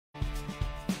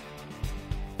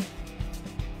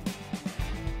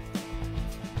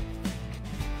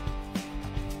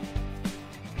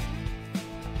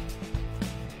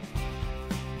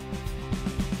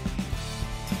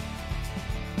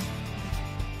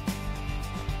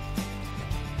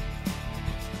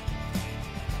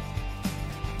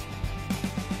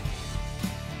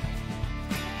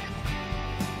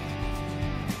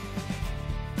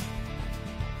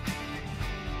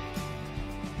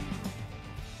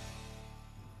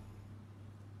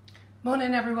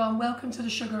Morning everyone, welcome to the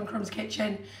Sugar and Crumbs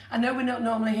kitchen. I know we're not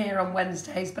normally here on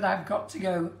Wednesdays, but I've got to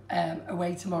go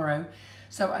away tomorrow.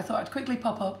 So I thought I'd quickly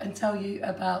pop up and tell you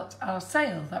about our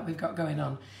sale that we've got going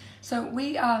on. So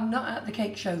we are not at the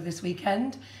cake show this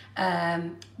weekend.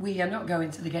 We are not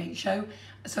going to the cake show.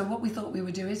 So what we thought we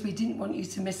would do is we didn't want you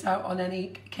to miss out on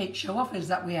any cake show offers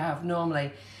that we have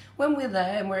normally. When we're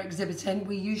there and we're exhibiting,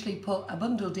 we usually put a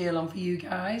bundle deal on for you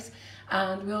guys,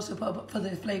 and we also put up for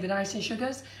the flavoured icing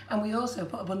sugars, and we also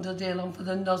put a bundle deal on for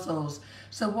the nozzles.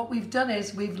 So what we've done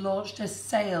is we've launched a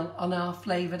sale on our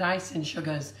flavoured icing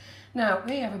sugars. Now,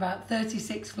 we have about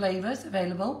 36 flavours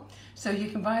available, so you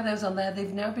can buy those on there.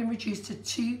 They've now been reduced to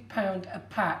 £2 a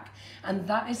pack, and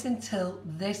that is until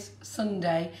this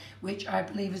Sunday, which I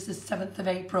believe is the 7th of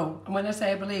April. And when I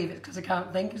say I believe, it's because I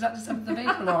can't think. Is that the 7th of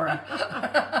April,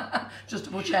 Laura? Just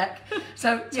double check.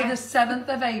 So to the 7th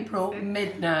of April,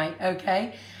 midnight,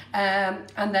 okay?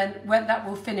 And then when that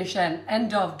will finish then.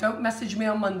 End of. Don't message me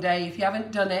on Monday. If you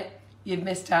haven't done it, you've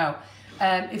missed out.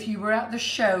 If you were at the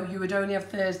show, you would only have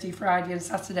Thursday, Friday and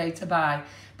Saturday to buy.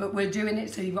 But we're doing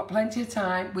it so you've got plenty of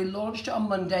time. We launched it on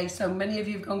Monday, so many of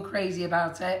you have gone crazy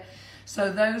about it.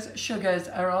 So those sugars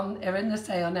are in the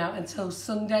sale now until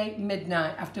Sunday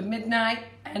midnight. After midnight,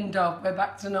 end of, we're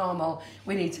back to normal.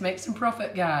 We need to make some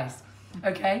profit, guys.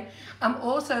 Okay, I'm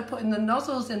also putting the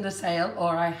nozzles in the sale, or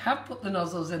I have put the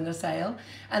nozzles in the sale,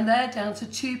 and they're down to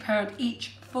 £2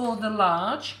 each for the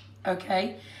large,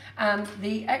 okay? And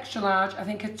the extra large, I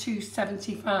think, are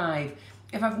 £2.75.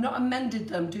 If I've not amended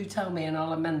them, do tell me and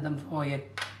I'll amend them for you.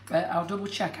 But I'll double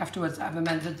check afterwards that I've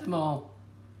amended them all.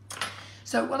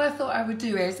 So what I thought I would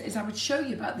do is I would show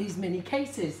you about these mini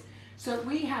cases. So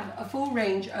we have a full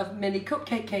range of mini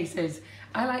cupcake cases.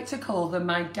 I like to call them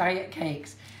my diet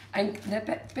cakes. And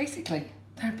they're basically,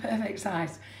 they're perfect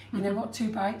size. You know what,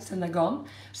 2 bites and they're gone.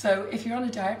 So if you're on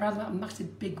a diet rather than a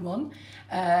massive big one,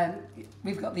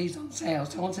 we've got these on sale.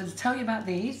 So I wanted to tell you about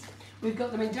these. We've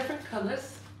got them in different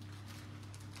colours.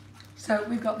 So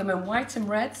we've got them in white and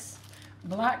reds,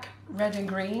 black, red and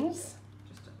greens.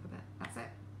 Just up a bit, that's it.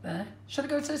 There. Should I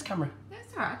go to this camera?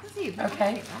 That's all right, I can see you.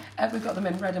 Okay, we've got them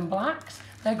in red and blacks.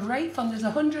 They're great fun. There's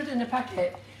 100 in a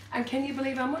packet. And can you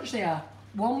believe how much they are?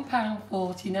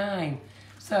 £1.49.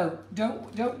 So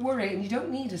don't worry, and you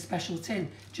don't need a special tin,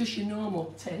 just your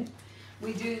normal tin.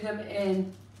 We do them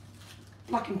in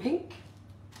black and pink,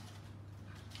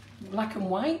 black and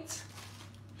white,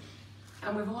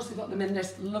 and we've also got them in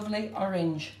this lovely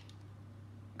orange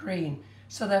green.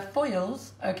 So they're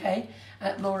foils, okay?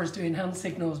 Laura's doing hand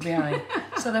signals behind.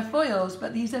 So they're foils,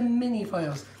 but these are mini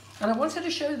foils. And I wanted to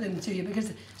show them to you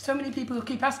because so many people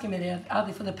keep asking me, are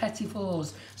they for the petit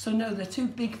fours? So no, they're too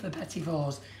big for petit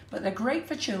fours. But they're great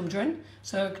for children,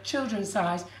 so children's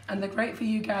size, and they're great for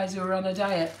you guys who are on a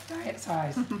diet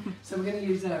size. So we're going to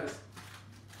use those.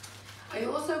 I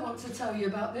also want to tell you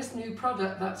about this new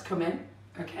product that's come in,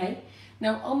 okay?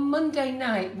 Now on Monday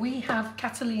night, we have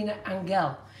Catalina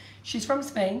Angel. She's from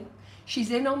Spain.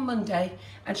 She's in on Monday,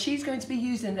 and she's going to be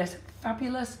using this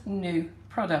fabulous new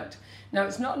product. Now,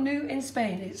 it's not new in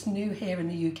Spain, it's new here in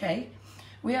the UK.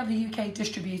 We have the UK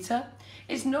distributor.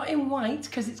 It's not in white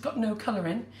because it's got no colour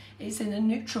in. It's in a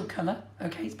neutral colour,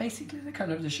 okay? It's basically the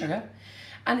colour of the sugar.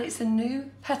 And it's a new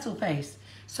petal paste.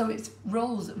 So it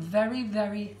rolls very,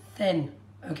 very thin,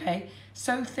 okay?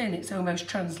 So thin it's almost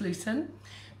translucent.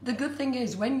 The good thing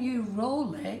is when you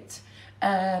roll it,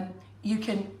 you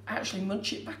can actually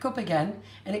munch it back up again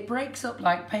and it breaks up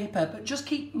like paper, but just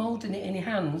keep moulding it in your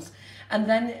hands and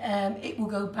then it will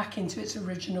go back into its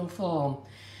original form.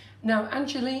 Now,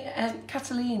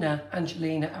 Catalina,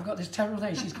 I've got this terrible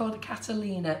name, she's called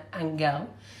Catalina Angel.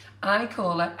 I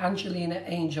call her Angelina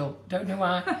Angel. Don't know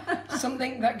why.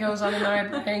 Something that goes on in my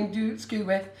brain, do skew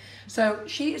with. So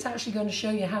she is actually going to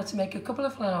show you how to make a couple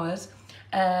of flowers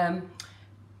by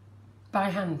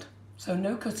hand. So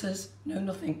no cutters, no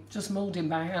nothing, just moulding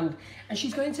by hand. And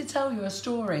she's going to tell you a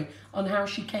story on how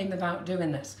she came about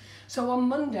doing this. So on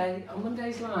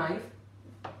Monday's live,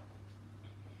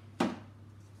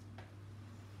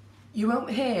 you won't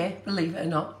hear, believe it or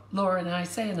not, Laura and I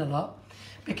saying a lot,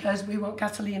 because we want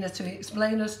Catalina to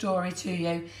explain her story to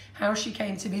you, how she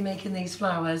came to be making these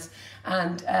flowers,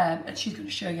 and she's going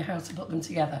to show you how to put them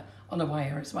together on a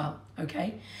wire as well,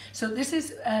 okay? So this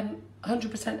is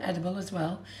 100% edible as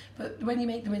well, but when you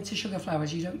make them into sugar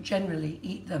flowers, you don't generally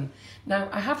eat them. Now,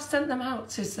 I have sent them out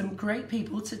to some great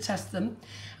people to test them,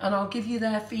 and I'll give you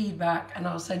their feedback, and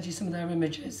I'll send you some of their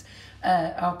images.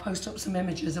 I'll post up some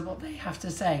images of what they have to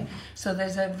say. So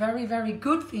there's a very, very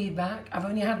good feedback. I've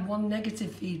only had one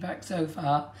negative feedback so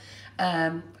far.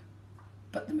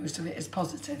 but the most of it is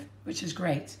positive, which is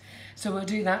great. So we'll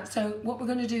do that. So what we're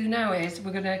going to do now is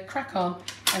we're going to crack on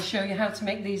and show you how to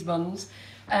make these buns.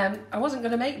 I wasn't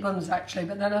going to make buns actually,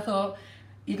 but then I thought,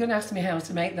 you're going to ask me how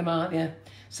to make them, aren't you?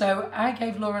 So I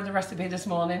gave Laura the recipe this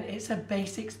morning. It's a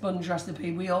basic sponge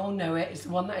recipe. We all know it. It's the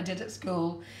one that I did at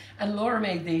school. And Laura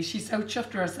made these. She's so chuffed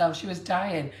with herself. She was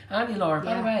dying. Aren't you, Laura?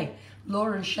 Yeah. By the way,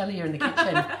 Laura and Shelley are in the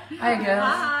kitchen. Hi,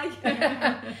 girls.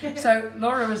 Hi. So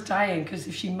Laura was dying because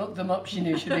if she mucked them up, she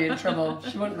knew she'd be in trouble.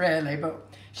 She wouldn't really, but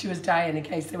she was dying in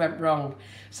case they went wrong.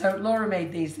 So Laura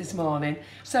made these this morning.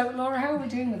 So Laura, how are we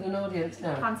doing with an audience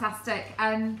now? Fantastic.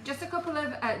 Just a couple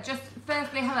of, just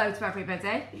firstly, hello to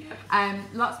everybody.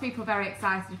 Lots of people very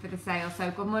excited for the sale.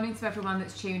 So good morning to everyone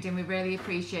that's tuned in. We really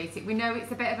appreciate it. We know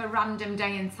it's a bit of a random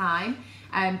day and time,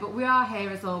 but we are here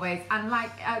as always. And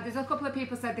like, there's a couple of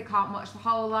people said they can't watch the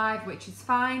whole live, which is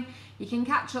fine. You can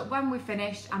catch up when we're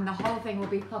finished, and the whole thing will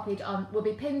be copied on, will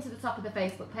be pinned to the top of the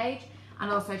Facebook page, and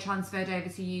also transferred over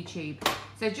to YouTube.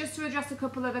 So just to address a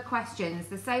couple of the questions,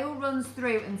 the sale runs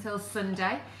through until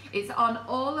Sunday. It's on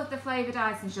all of the flavoured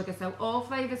icing sugar, so all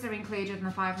flavours are included in the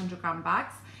 500g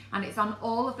bags, and it's on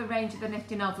all of the range of the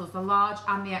Nifty Nozzles, the large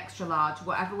and the extra large,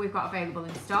 whatever we've got available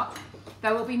in stock.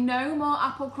 There will be no more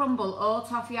apple crumble or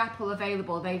toffee apple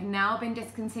available. They've now been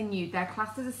discontinued. They're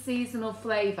classed as a seasonal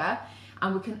flavour,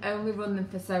 and we can only run them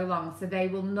for so long, so they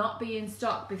will not be in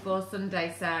stock before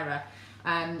Sunday, Sarah.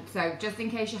 So just in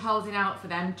case you're holding out for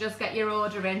them, just get your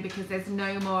order in because there's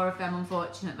no more of them,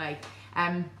 unfortunately.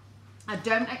 I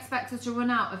don't expect us to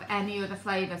run out of any other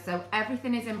flavour, so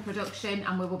everything is in production,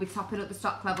 and we will be topping up the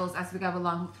stock levels as we go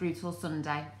along through till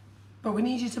Sunday. But we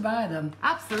need you to buy them.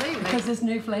 Absolutely. Because there's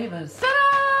new flavours.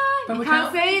 Ta-da! But You we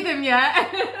can't can't- see them yet.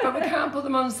 But we can't put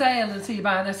them on sale until you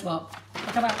buy this lot.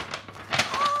 Look at that.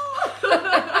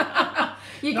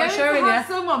 You're Not going to showing have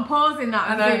you. someone pausing that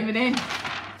I know. and zooming in.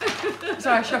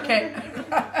 Sorry, I shook it.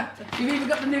 You've even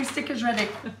got the new stickers ready.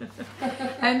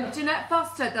 Jeanette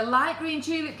Foster, the light green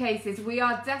tulip cases we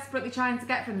are desperately trying to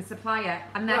get from the supplier,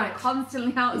 and they're Right.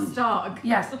 constantly out of stock.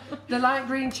 Yes, the light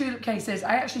green tulip cases.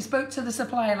 I actually spoke to the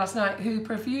supplier last night who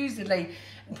profusely,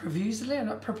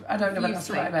 I don't know whether that's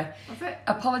the right way. That's it.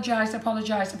 Apologised.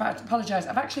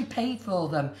 I've actually paid for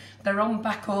them. They're on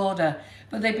back order,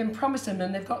 but they've been promised them,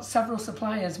 and they've got several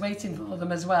suppliers waiting for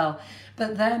them as well.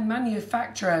 But their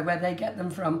manufacturer, where they get them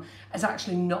from, has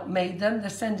actually not made them. They're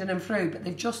sending them through, but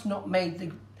they've just not made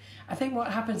the... I think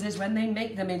what happens is when they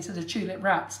make them into the tulip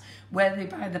wraps, where they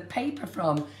buy the paper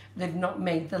from, they've not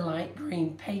made the light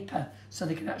green paper, so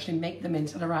they can actually make them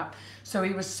into the wrap. So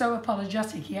he was so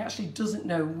apologetic, he actually doesn't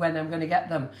know when I'm going to get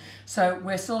them. So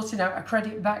we're sorting out a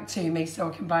credit back to me so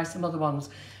I can buy some other ones,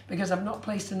 because I've not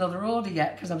placed another order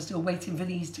yet because I'm still waiting for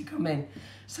these to come in.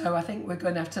 So I think we're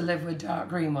going to have to live with dark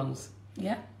green ones.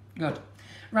 Yeah? Good.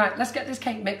 Right, let's get this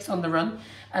cake mix on the run,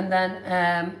 and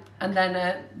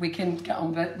then we can get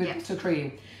on with the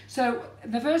cream. So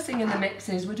the first thing in the mix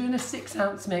is we're doing a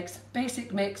 6-ounce mix,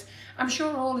 basic mix. I'm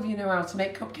sure all of you know how to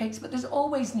make cupcakes, but there's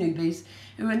always newbies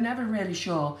who are never really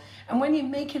sure. And when you're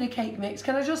making a cake mix,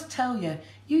 can I just tell you,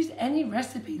 use any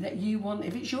recipe that you want.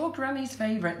 If it's your granny's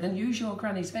favourite, then use your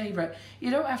granny's favourite.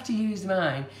 You don't have to use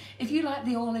mine. If you like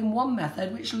the all-in-one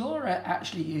method, which Laura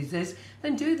actually uses,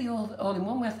 then do the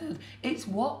all-in-one method. It's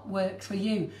what works for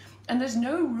you. And there's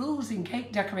no rules in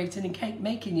cake decorating and cake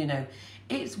making, you know.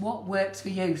 It's what works for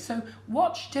you. So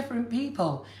watch different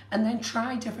people and then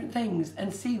try different things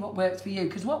and see what works for you.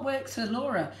 Because what works for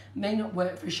Laura may not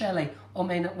work for Shelley or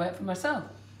may not work for myself.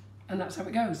 And that's how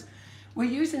it goes. We're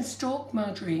using stalk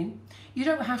margarine. You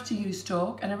don't have to use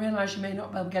stalk, and I realise you may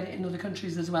not be able to get it in other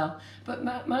countries as well. But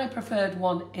my preferred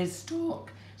one is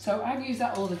stalk. So I've used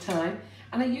that all the time.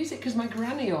 And I use it because my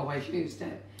granny always used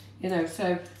it. You know,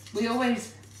 so we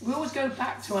always go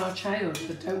back to our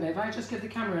childhood, don't we? If I just give the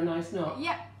camera a nice knock.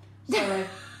 Yep. Sorry.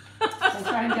 I'll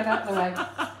try and get out of the way.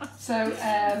 So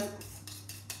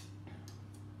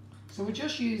we're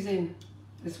just using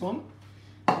this one,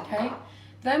 okay?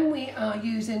 Then we are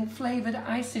using flavoured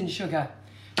icing sugar.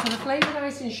 So the flavoured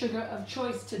icing sugar of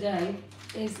choice today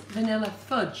is vanilla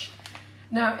fudge.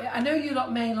 Now, I know you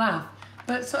lot may laugh,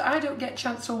 but so I don't get a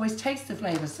chance to always taste the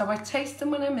flavours. So I taste them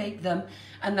when I make them,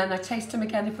 and then I taste them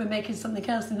again if we're making something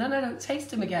else, and then I don't taste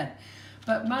them again.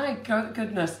 But my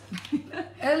goodness,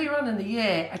 earlier on in the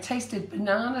year, I tasted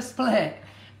banana split.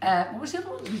 What was the other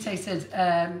one we tasted?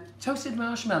 Toasted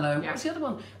marshmallow. Yeah. What was the other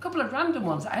one? A couple of random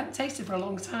ones I hadn't tasted for a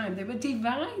long time. They were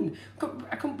divine.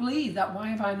 I couldn't believe that. Why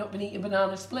have I not been eating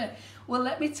banana split? Well,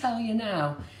 let me tell you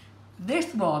now.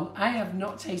 This one I have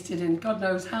not tasted in God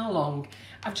knows how long.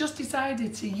 I've just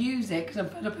decided to use it because I'm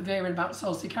fed up of hearing about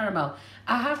salty caramel.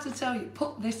 I have to tell you,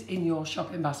 put this in your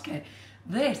shopping basket.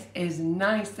 This is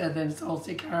nicer than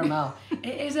salted caramel.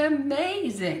 It is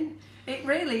amazing. It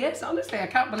really is. Honestly, I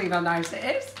can't believe how nice it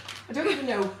is. I don't even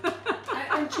know.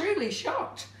 I'm truly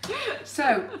shocked.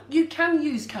 So you can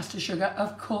use caster sugar.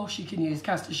 Of course you can use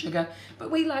caster sugar,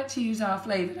 but we like to use our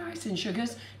flavoured icing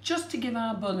sugars just to give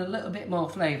our bun a little bit more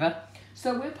flavour.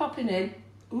 So we're popping in,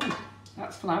 ooh,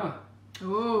 that's flour.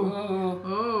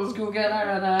 Ooh. Schoolgirl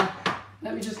error there.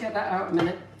 Let me just get that out a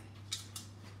minute.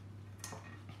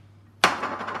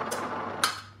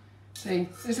 See,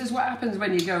 this is what happens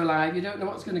when you go live. You don't know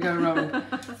what's going to go wrong.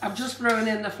 I've just thrown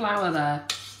in the flour there.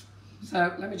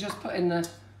 So let me just put in the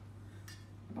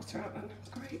butter out then. That's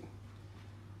great.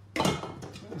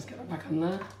 Let's get that back on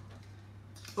there.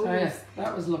 So yes,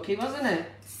 that was lucky, wasn't it?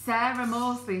 Sarah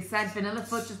Morsley said vanilla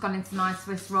fudge has gone into my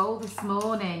Swiss roll this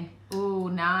morning. Oh,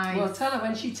 nice. Well, tell her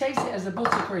when she tastes it as a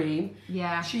buttercream,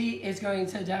 yeah, she is going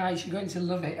to die. She's going to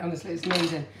love it. Honestly, it's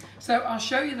amazing. So I'll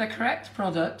show you the correct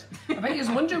product. I bet you was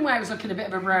wondering why it was looking a bit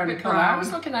of a brownie colour. I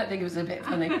was looking at it, thinking it was a bit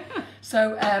funny.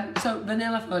 So, so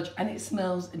vanilla fudge, and it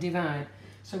smells divine.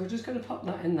 So we're just going to pop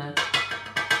that in there.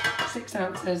 6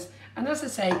 ounces. And as I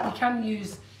say, you can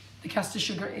use the caster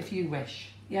sugar if you wish.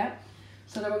 Yeah?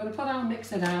 So then we're going to put our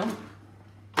mixer down.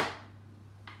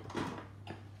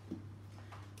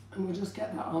 And we'll just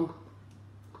get that on.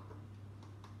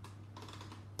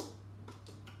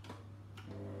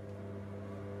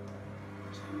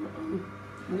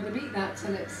 I'm going to beat that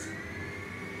till it's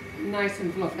nice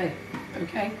and fluffy,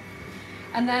 okay?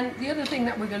 And then the other thing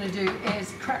that we're going to do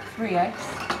is crack 3 eggs.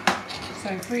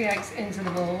 So 3 eggs into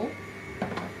the bowl.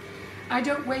 I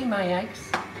don't weigh my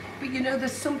eggs, but you know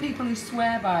there's some people who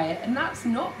swear by it, and that's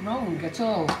not wrong at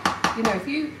all. You know, if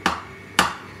you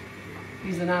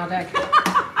use an hard egg.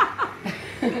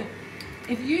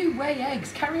 If you weigh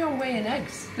eggs, carry on weighing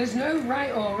eggs. There's no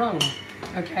right or wrong,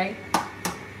 okay?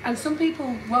 And some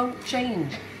people won't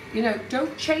change. You know,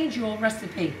 don't change your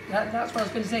recipe. That's what I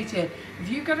was going to say to you. If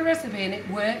you've got a recipe and it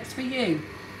works for you,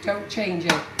 don't change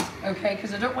it, okay?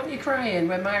 Because I don't want you crying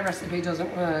when my recipe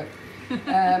doesn't work.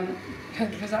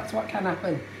 Because that's what can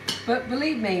happen. But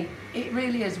believe me, it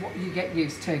really is what you get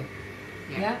used to.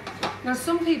 Yeah? Now,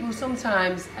 some people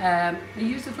sometimes, they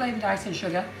use the flavoured icing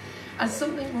sugar, and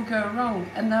something will go wrong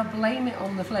and they'll blame it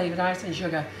on the flavoured icing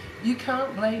sugar. You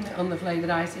can't blame it on the flavoured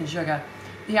icing sugar.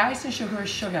 The icing sugar is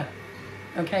sugar,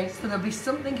 okay? So there'll be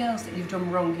something else that you've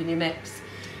done wrong in your mix.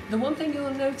 The one thing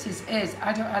you'll notice is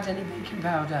I don't add any baking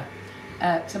powder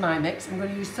to my mix. I'm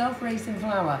going to use self-raising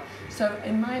flour. So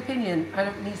in my opinion, I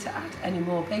don't need to add any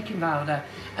more baking powder.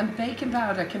 And baking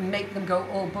powder can make them go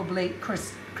all bubbly,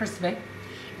 crispy.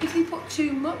 If you put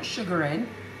too much sugar in,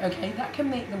 okay, that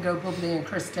can make them go bubbly and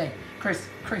crispy.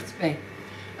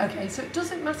 Okay, so it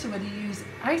doesn't matter whether you use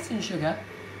icing sugar,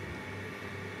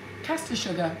 caster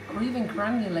sugar, or even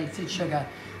granulated sugar.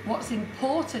 What's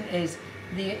important is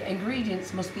the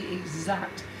ingredients must be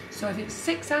exact. So if it's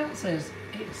 6 ounces,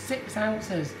 it's 6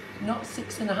 ounces, not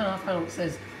 6.5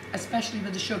 ounces, especially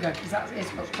with the sugar, because that is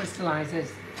what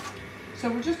crystallises. So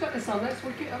we've just got this on. Let's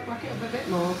whack it up a bit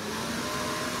more.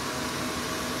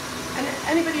 And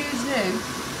anybody who's new,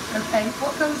 okay,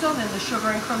 what goes on in the Sugar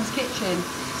and Crumbs kitchen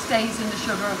stays in the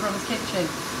Sugar and Crumbs kitchen.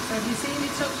 So if you see me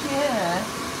touch my hair,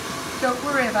 don't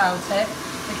worry about it,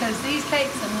 because these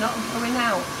cakes are not going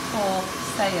out for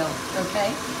sale,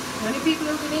 okay? The only people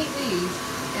who can eat these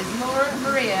is Laura,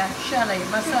 Maria, Shelley,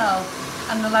 myself,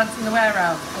 and the lads in the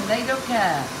warehouse, and they don't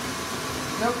care.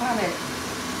 Don't panic.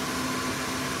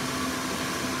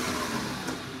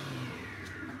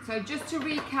 So just to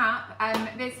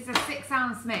recap, this is a 6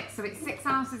 ounce mix, so it's 6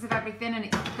 ounces of everything and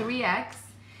it's 3 eggs.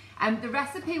 The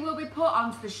recipe will be put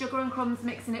onto the Sugar and Crumbs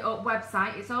Mixing It Up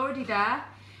website. It's already there.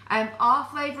 Our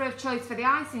flavour of choice for the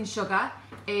icing sugar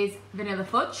is vanilla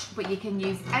fudge, but you can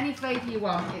use any flavour you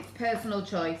want. It's personal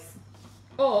choice.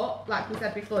 Or, like we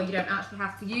said before, you don't actually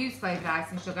have to use flavoured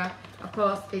icing sugar. Of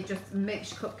course, it just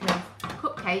makes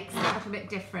cupcakes a little bit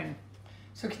different.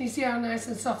 So can you see how nice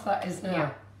and soft that is now?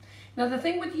 Yeah. Now the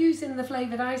thing with using the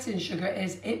flavoured icing sugar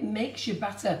is it makes your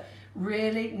batter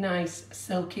really nice,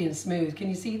 silky and smooth. Can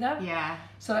you see that? Yeah.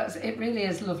 So it really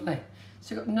is lovely.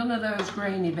 So you've got none of those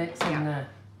grainy bits in there.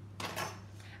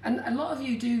 And a lot of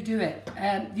you do it.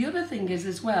 The other thing is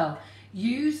as well,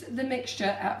 use the mixture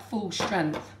at full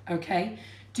strength, okay?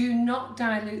 Do not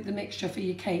dilute the mixture for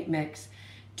your cake mix.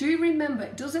 Do remember,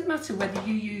 it doesn't matter whether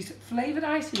you use flavoured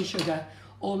icing sugar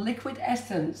or liquid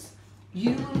essence,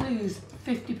 you will lose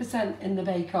 50% in the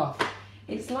bake-off.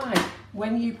 It's like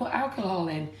when you put alcohol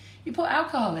in. You put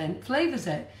alcohol in, flavours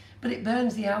it, but it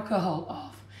burns the alcohol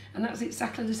off. And that's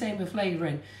exactly the same with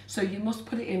flavouring. So you must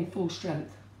put it in full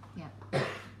strength. Yeah.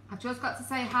 I've just got to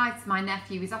say hi to my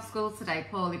nephew. He's off school today,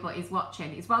 Paulie, but he's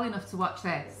watching. He's well enough to watch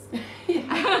this.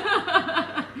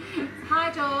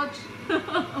 Hi, George.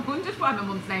 I wondered why my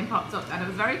mum's name popped up then. I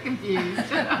was very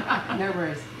confused. No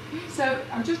worries. So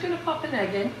I'm just going to pop an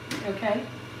egg in, okay?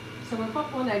 So we'll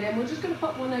pop one egg in. We're just going to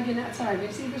pop one egg in at a time. You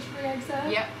see there's 3 eggs there?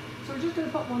 Yep. So we're just going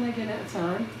to pop one egg in at a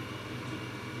time.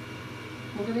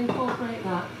 We're going to incorporate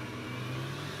that.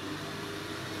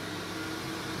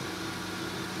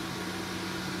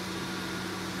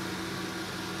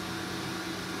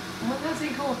 And when that's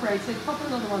incorporated, pop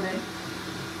another one in.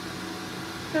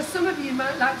 Because some of you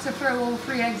might like to throw all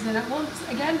 3 eggs in at once.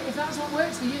 Again, if that's what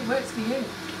works for you, it works for you.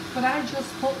 But I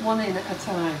just put one in at a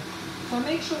time. So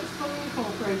make sure it's fully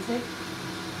incorporated.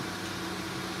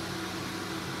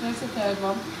 There's the 3rd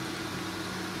one.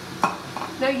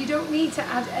 Now you don't need to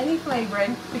add any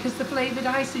flavouring because the flavoured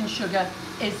icing sugar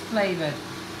is flavoured.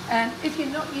 And if you're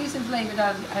not using flavoured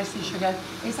icing sugar,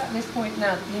 it's at this point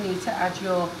now that you need to add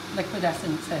your liquid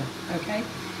essence in, okay?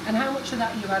 And how much of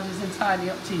that you add is entirely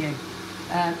up to you.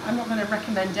 I'm not going to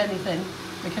recommend anything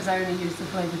because I only use the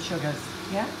flavoured sugars,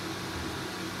 yeah?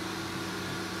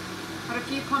 Got a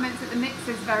few comments that the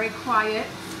mixer's very quiet.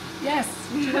 Yes,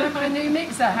 do you know my new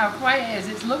mixer, how quiet it is?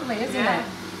 It's lovely, isn't it?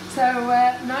 So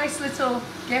nice little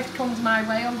gift comes my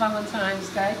way on Valentine's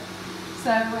Day.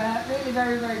 So really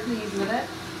very, very pleased with it.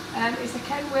 It's a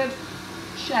Kenwood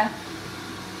Chef.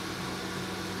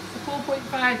 It's a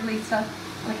 4.5 litre.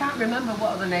 I can't remember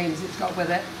what other names it's got with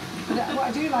it. But what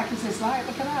I do like is this light,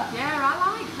 look at that. Yeah,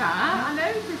 I like that. I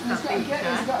noticed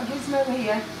that. It's got a gizmo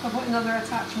here for putting other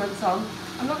attachments on.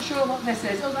 I'm not sure what this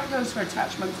is. Oh, that goes for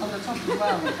attachments on the top as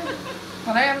well.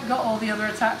 But I haven't got all the other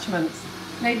attachments.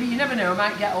 Maybe, you never know, I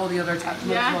might get all the other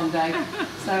attachments one day.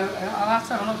 So I'll have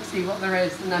to have a look, see what there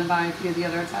is, and then buy a few of the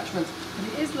other attachments.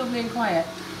 But it is lovely and quiet.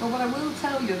 But what I will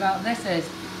tell you about this is,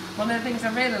 one of the things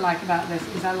I really like about this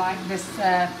is I like this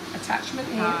attachment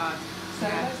here. So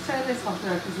let's turn this off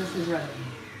now because this is ready.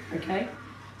 Okay,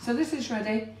 so this is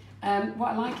ready. What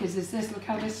I like is this, look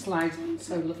how this slides in,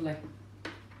 so lovely.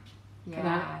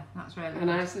 Yeah, that's really How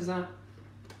nice is that?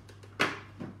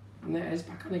 And there it is,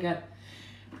 back on again.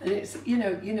 And it's, you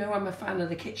know I'm a fan of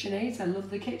the KitchenAids. I love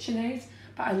the KitchenAids,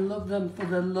 but I love them for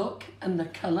the look and the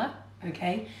colour,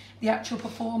 okay? The actual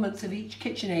performance of each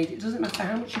KitchenAid, it doesn't matter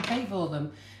how much you pay for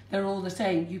them, they're all the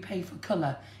same. You pay for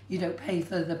colour, you don't pay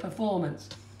for the performance.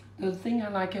 The thing I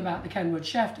like about the Kenwood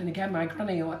Chef, and again my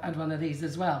granny had one of these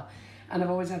as well, and I've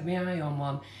always had my eye on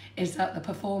one, is that the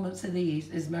performance of these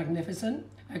is magnificent,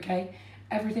 okay?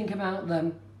 Everything about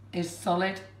them is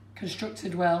solid,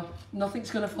 constructed well,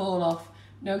 nothing's going to fall off,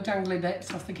 no dangly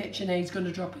bits off the KitchenAid's going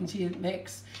to drop into your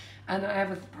mix. And I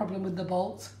have a problem with the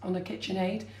bolt on the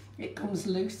KitchenAid. It comes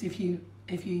loose if you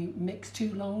mix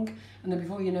too long, and then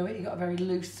before you know it, you've got a very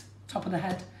loose top of the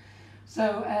head.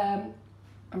 So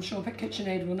I'm sure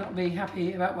KitchenAid will not be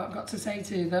happy about what I've got to say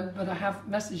to them, but I have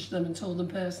messaged them and told them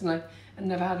personally and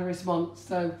never had a response.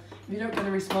 So if you don't get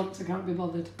a response, I can't be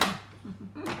bothered.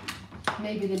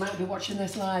 Maybe they might be watching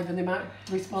this live and they might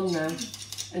respond now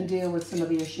and deal with some of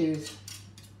the issues.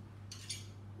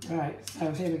 Right,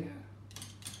 so here we go.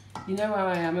 You know how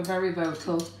I am, I'm very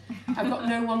vocal. I've got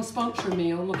no one sponsoring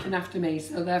me or looking after me,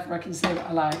 so therefore I can say what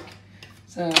I like.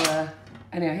 So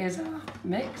anyway, here's our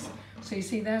mix. So you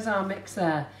see, there's our mix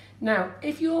there. Now,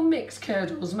 if your mix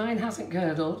curdles, mine hasn't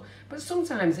curdled, but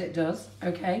sometimes it does,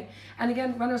 okay? And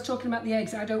again, when I was talking about the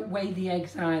eggs, I don't weigh the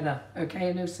eggs either, okay?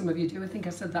 I know some of you do, I think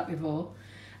I said that before.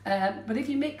 But if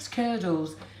your mix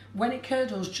curdles, when it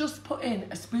curdles, just put in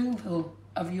a spoonful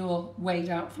of your weighed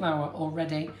out flour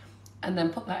already, and then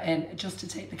put that in just to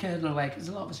take the curdle away, because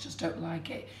a lot of us just don't like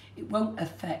it. It won't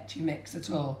affect your mix at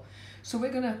all. So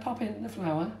we're going to pop in the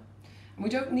flour, and we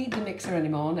don't need the mixer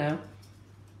anymore now.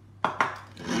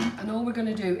 And all we're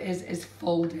going to do is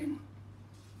fold in.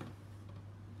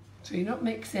 So you're not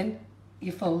mixing,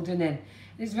 you're folding in.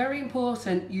 It's very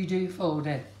important you do fold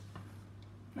in,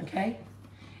 okay?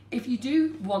 If you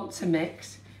do want to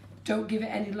mix, don't give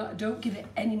it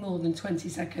any more than 20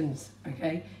 seconds,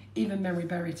 okay? Even Mary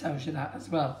Berry tells you that as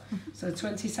well. So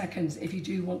 20 seconds if you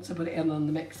do want to put it in on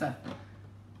the mixer.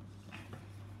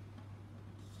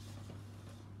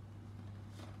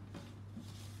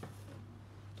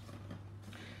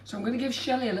 So I'm going to give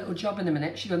Shelley a little job in a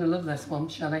minute. She's going to love this one,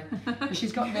 Shelley.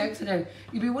 She's got work to do.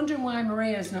 You'll be wondering why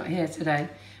Maria's not here today.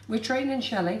 We're training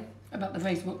Shelley about the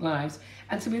Facebook Lives.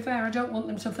 And to be fair, I don't want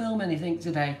them to film anything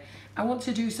today. I want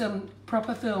to do some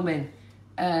proper filming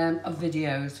of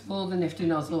videos for the Nifty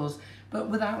Nozzles, but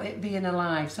without it being a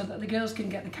live, so that the girls can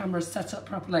get the cameras set up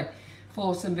properly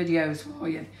for some videos for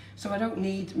you. So I don't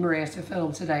need Maria to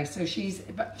film today. So she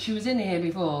was in here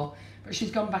before, but but she's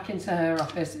gone back into her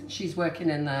office and she's working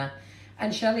in there.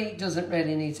 And Shelley doesn't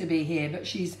really need to be here, but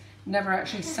she's never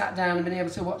actually sat down and been able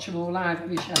to watch them all live, have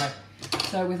you, Shelley?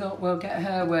 So we thought we'll get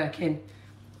her working,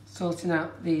 sorting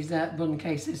out these bun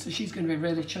cases. So she's going to be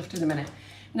really chuffed in a minute.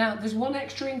 Now, there's one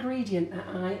extra ingredient that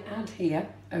I add here,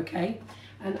 okay?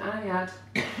 And I add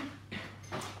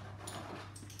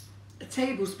a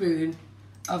tablespoon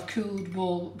of cooled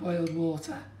boiled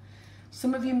water.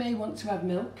 Some of you may want to add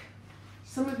milk.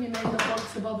 Some of you may not want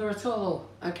to bother at all,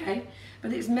 okay?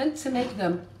 But it's meant to make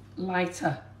them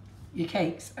lighter, your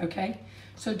cakes, okay?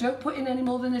 So don't put in any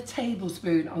more than a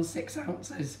tablespoon on 6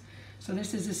 ounces. So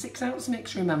this is a 6 ounce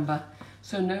mix, remember?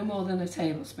 So no more than a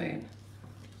tablespoon.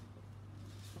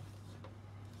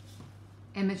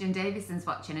 Imogen Davison's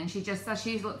watching, and she just says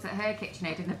she's looked at her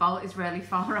KitchenAid and the bolt is really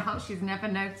far out. She's never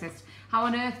noticed. How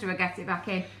on earth do I get it back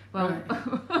in? Well,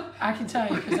 right. I can tell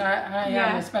you because I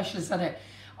am a specialist at it.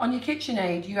 On your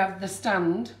KitchenAid, you have the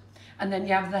stand and then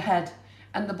you have the head,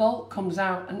 and the bolt comes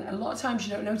out, and a lot of times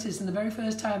you don't notice, and the very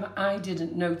first time I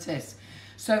didn't notice.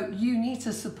 So you need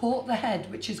to support the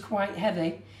head, which is quite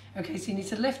heavy. Okay, so you need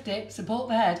to lift it, support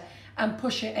the head, and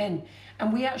push it in.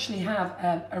 And we actually have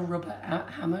a rubber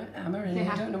hammer in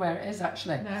here. I don't know where it is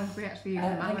actually. No, we actually use a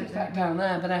hammer. I think it's back down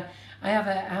there, but I have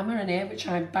a hammer in here which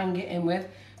I bang it in with.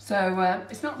 So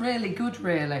it's not really good,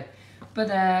 really. But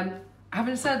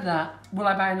having said that, will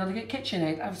I buy another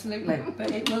KitchenAid? Absolutely. But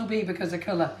it will be because of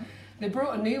colour. They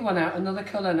brought a new one out, another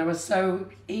colour, and I was so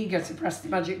eager to press the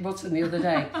magic button the other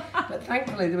day. But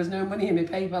thankfully there was no money in my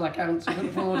PayPal account, so I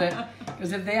couldn't afford it.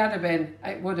 Because if they had been,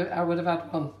 I would have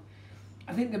had one.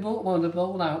 I think they bought one of the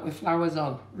bowl out with flowers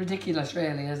on. Ridiculous,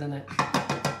 really, isn't it?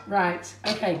 Right,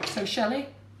 okay, so Shelley,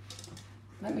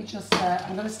 let me just,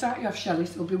 I'm going to start you off, Shelley,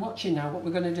 so we'll be watching now what we're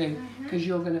going to do, because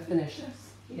you're going to finish this.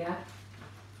 Yeah?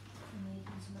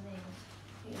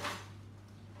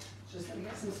 Just let me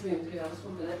get some spoons here, just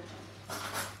 1 minute.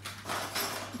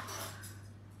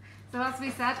 So as we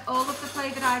said, all of the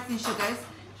flavoured icing sugars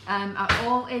are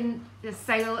all in the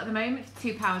sale at the moment for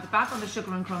 £2 a bag on the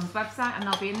Sugar and Crumbs website, and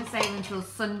they'll be in the sale until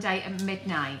Sunday at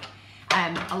midnight.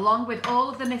 Along with all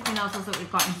of the Nifty Nozzles that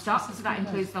we've got in stock, so that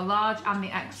includes the large and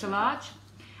the extra large.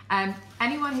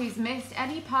 Anyone who's missed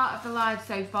any part of the live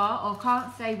so far or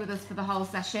can't stay with us for the whole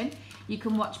session, you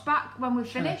can watch back when we've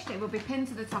finished. It will be pinned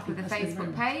to the top of the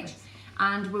Facebook page,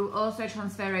 and we'll also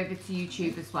transfer over to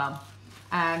YouTube as well.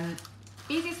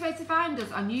 Easiest way to find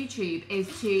us on YouTube is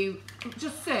to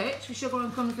just search for Sugar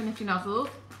and Crumbs and Nifty Nozzles,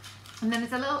 and then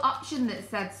there's a little option that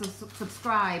says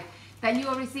subscribe. Then you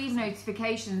will receive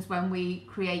notifications when we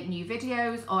create new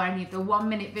videos or any of the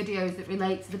 1-minute videos that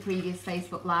relate to the previous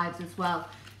Facebook Lives as well.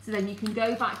 So then you can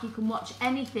go back, you can watch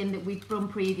anything that we've done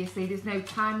previously. There's no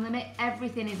time limit,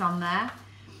 everything is on there.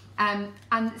 And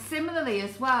similarly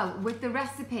as well, with the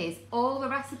recipes, all the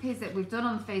recipes that we've done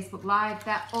on Facebook Live,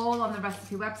 they're all on the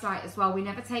recipe website as well. We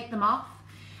never take them off.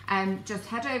 Just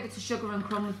head over to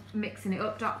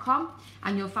sugarandcrumbsmixingitup.com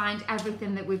and you'll find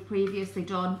everything that we've previously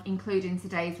done, including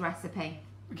today's recipe.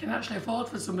 We can actually afford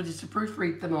for somebody to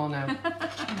proofread them all now.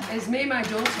 It's me and my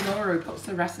daughter Laura who puts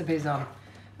the recipes on.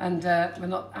 And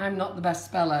I'm not the best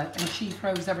speller, and she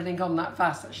throws everything on that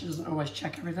fast that she doesn't always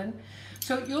check everything.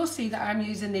 So you'll see that I'm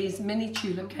using these mini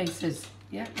tulip cases.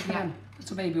 Yeah, look at them,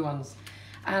 little baby ones.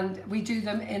 And we do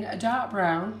them in a dark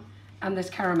brown and this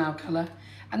caramel colour.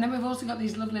 And then we've also got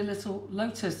these lovely little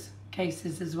lotus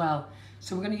cases as well.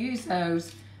 So we're going to use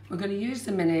those. We're going to use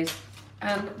the minis,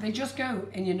 and they just go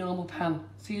in your normal pan.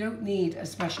 So you don't need a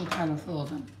special pan for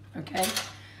them, okay?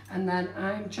 And then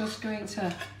I'm just going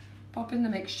to pop in the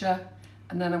mixture,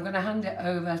 and then I'm going to hand it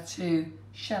over to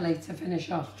Shelley to finish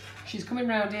off. She's coming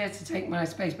round here to take my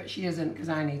space, but she isn't because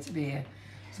I need to be here.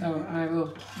 So I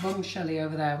will bung Shelley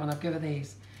over there when I give her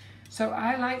these. So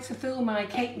I like to fill my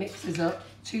cake mixes up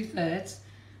 2/3.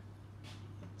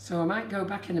 So I might go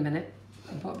back in a minute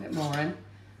and put a bit more in.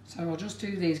 So I'll just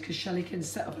do these because Shelley can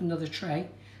set up another tray.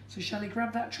 So Shelley,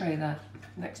 grab that tray there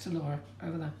next to Laura,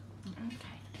 over there. Okay.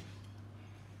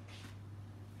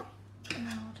 And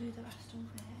I'll do the rest over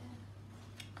here.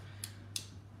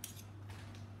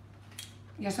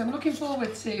 Yes, I'm looking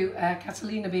forward to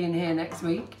Catalina being here next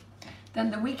week.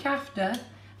 Then the week after,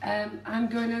 I'm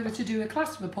going over to do a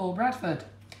class with Paul Bradford.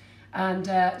 And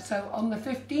so on the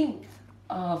 15th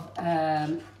of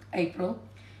April,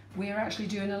 we're actually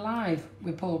doing a live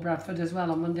with Paul Bradford as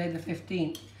well on Monday the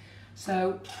 15th.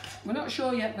 So we're not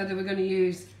sure yet whether we're going to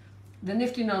use the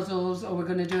Nifty Nozzles or we're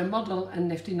going to do a model and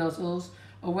Nifty Nozzles,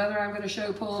 or whether I'm going to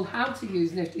show Paul how to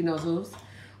use Nifty Nozzles,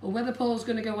 or whether Paul's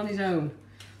going to go on his own.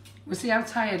 We'll see how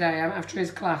tired I am after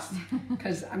his class,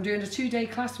 because I'm doing a 2-day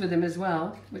class with him as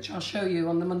well, which I'll show you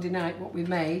on the Monday night what we've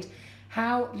made,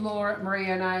 How Laura,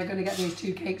 Maria and I are going to get these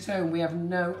 2 cakes home, we have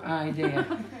no idea.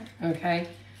 Okay?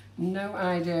 No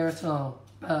idea at all.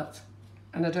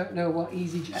 And I don't know what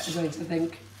EasyJet are going to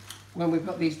think when we've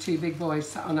got these 2 big boys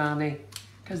sat on our knee,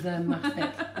 because they're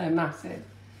massive. They're massive.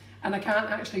 And I can't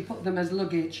actually put them as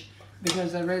luggage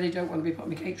because I really don't want to be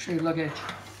putting my cake through luggage.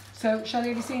 So, Shelley,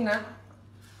 have you seen that?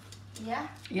 Yeah.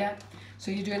 Yeah. So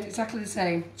you're doing exactly the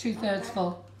same, 2/3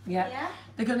 full. Yeah. Yeah.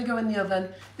 They're going to go in the oven.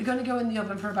 They're going to go in the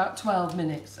oven for about 12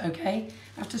 minutes, okay?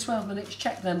 After 12 minutes,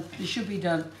 check them. They should be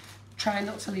done. Try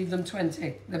not to leave them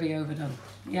 20. They'll be overdone,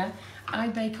 yeah? I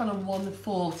bake on a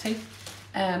 140,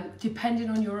 depending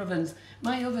on your ovens.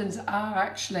 My ovens are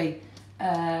actually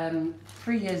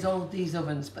 3 years old, these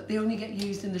ovens, but they only get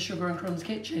used in the Sugar and Crumbs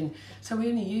kitchen. So we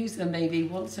only use them maybe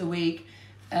once a week,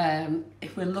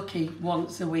 if we're lucky,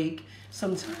 once a week,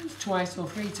 sometimes twice or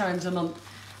 3 times a month.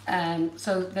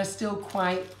 So they're still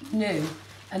quite new,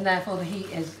 and therefore the heat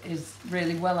is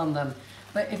really well on them.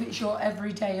 But if it's your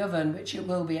everyday oven, which it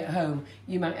will be at home,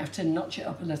 you might have to notch it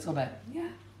up a little bit. Yeah.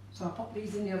 So I'll pop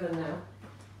these in the oven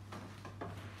now.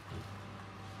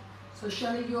 So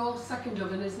Shelley, your second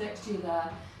oven is next to you there.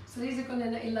 So these are going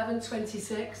in at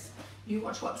 11:26. You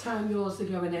watch what time yours are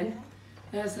going in.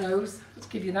 There's those. Let's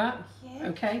give you that. Yeah.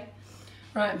 Okay.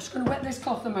 Right, I'm just going to wet this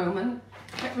cloth a moment.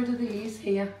 Get rid of these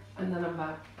here, and then I'm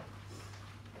back.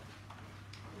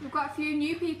 We've got a few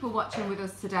new people watching with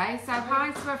us today, so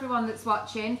hi to everyone that's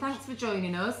watching. Thanks for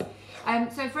joining us.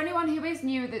 So for anyone who is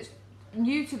that's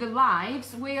new to the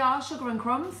lives, we are Sugar and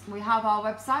Crumbs. We have our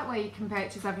website where you can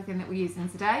purchase everything that we're using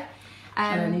today.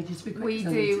 We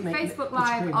do Facebook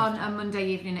Live on a Monday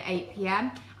evening at 8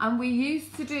 p.m. and we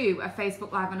used to do a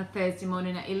Facebook Live on a Thursday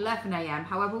morning at 11 a.m.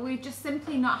 However, we've just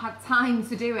simply not had time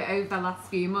to do it over the last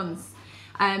few months.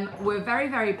 We're very,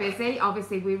 very busy.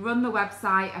 Obviously, we run the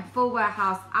website, a full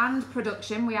warehouse and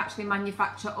production. We actually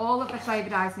manufacture all of the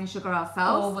flavoured icing sugar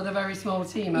ourselves. All with a very small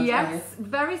team, I Yes,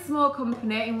 very small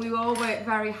company, and we all work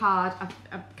very hard.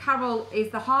 Carol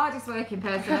is the hardest working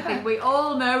person. I think we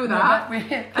all know that.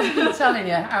 I'm telling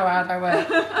you how hard I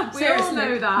work. We all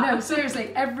know that. No,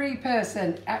 seriously, every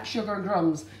person at Sugar and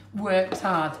Crumbs works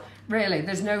hard. Really,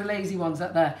 there's no lazy ones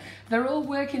out there. They're all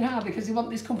working hard because they want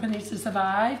this company to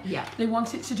survive. Yeah. They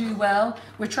want it to do well.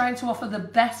 We're trying to offer the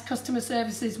best customer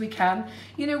services we can.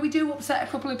 You know, we do upset a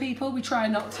couple of people. We try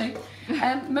not to.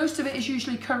 Most of it is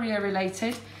usually courier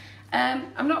related.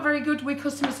 I'm not very good with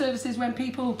customer services when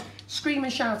people scream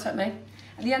and shout at me.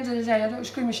 At the end of the day, I don't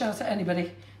scream and shout at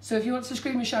anybody. So if you want to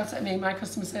scream and shout at me, my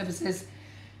customer service is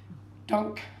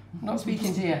donk. I'm not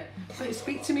speaking to you. But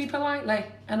speak to me politely,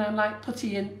 and I'm like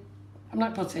putty in. I'm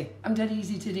like putty. I'm dead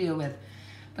easy to deal with.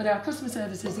 But our customer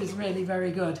services is really very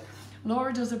good.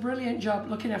 Laura does a brilliant job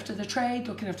looking after the trade,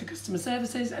 looking after customer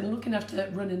services, and looking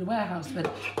after running the warehouse with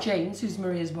James, who's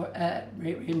Maria's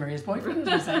boyfriend,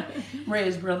 as I say,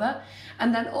 Maria's brother.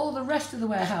 And then all the rest of the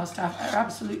warehouse staff are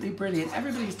absolutely brilliant.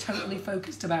 Everybody's totally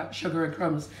focused about Sugar and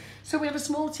Crumbs. So we have a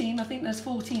small team. I think there's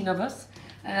 14 of us.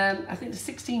 I think there's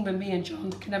 16 with me and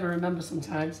John. Can never remember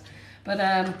sometimes. But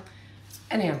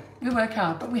anyhow, we work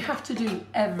hard, but we have to do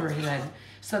everything.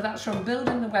 So that's from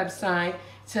building the website,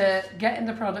 to getting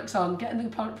the products on, getting the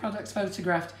products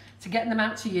photographed, to getting them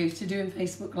out to you, to doing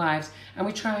Facebook Lives. And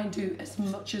we try and do as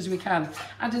much as we can.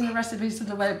 Adding the recipes to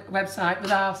the website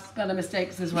with our spelling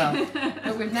mistakes as well.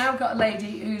 But we've now got a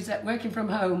lady who's working from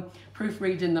home,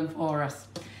 proofreading them for us.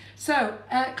 So,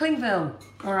 cling film,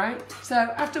 all right? So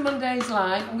after Monday's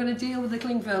live, I'm going to deal with the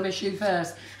cling film issue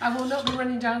first. I will not be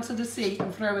running down to the sea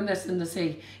and throwing this in the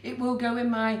sea. It will go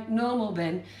in my normal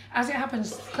bin. As it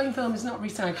happens, cling film is not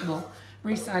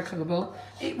recyclable.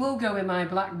 It will go in my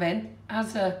black bin.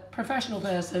 As a professional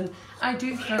person, I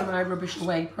do throw my rubbish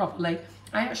away properly.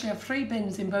 I actually have 3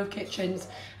 bins in both kitchens,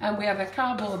 and we have a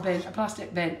cardboard bin, a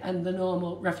plastic bin, and the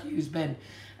normal refuse bin,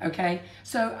 okay?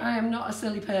 So I am not a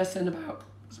silly person about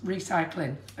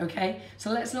recycling, okay? So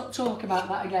let's not talk about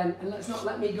that again, and let's not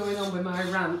let me going on with my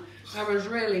rant. I was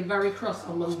really very cross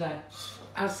on Monday,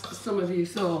 as some of you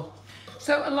saw.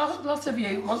 So a lot of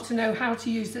you want to know how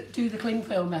to do the cling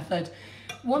film method.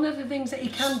 One of the things that you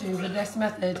can do with this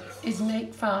method is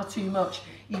make far too much.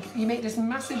 You make this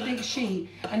massive big sheet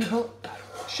and you put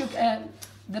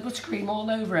the buttercream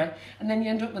all over it, and then you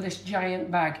end up with this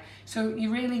giant bag. So you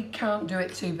really can't do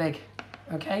it too big,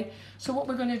 okay? So what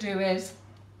we're going to do is,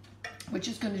 we're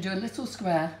just going to do a little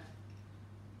square,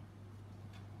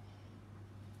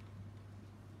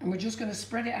 and we're just going to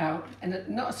spread it out, and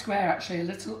not a square actually, a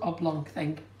little oblong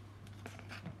thing.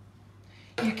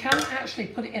 You can actually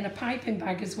put it in a piping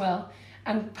bag as well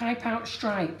and pipe out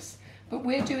stripes, But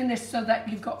we're doing this so that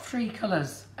you've got 3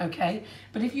 colours, okay?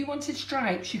 But if you wanted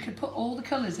stripes, you could put all the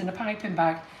colours in a piping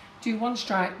bag, do 1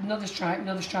 stripe, another stripe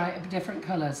of different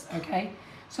colours, okay?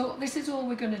 So this is all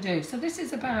we're going to do. So this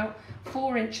is about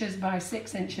 4 inches by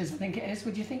 6 inches, I think it is.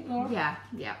 Would you think, Laura? Yeah,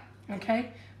 yeah.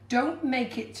 Okay? Don't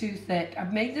make it too thick.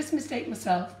 I've made this mistake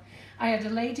myself. I had a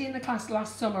lady in the class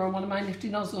last summer on one of my Nifty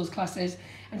Nozzles classes,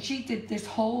 and she did this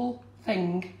whole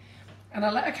thing, and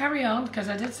I let her carry on because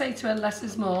I did say to her less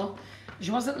is more.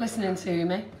 She wasn't listening to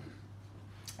me,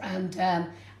 and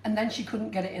then she couldn't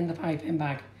get it in the piping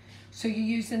bag. So you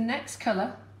use the next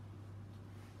colour.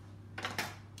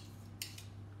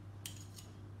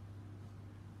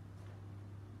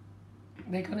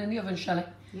 They gone in the oven, Shelley?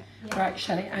 Yeah. Right,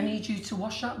 Shelley, I need you to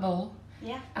wash that bowl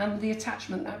and the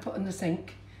attachment that I put in the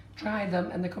sink, dry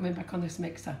them, and they're coming back on this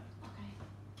mixer. Okay.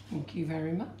 Thank you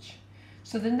very much.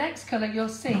 So the next colour you'll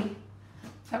see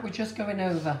that we're just going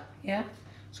over, yeah?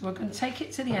 So we're going to take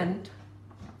it to the end,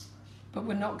 but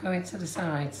we're not going to the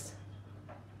sides.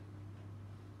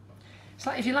 It's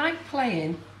like if you like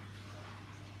playing,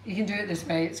 you can do it this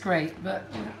way, it's great, but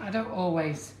you know, I don't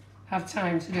always have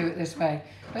time to do it this way.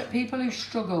 But people who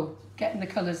struggle getting the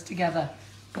colours together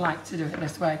like to do it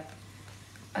this way.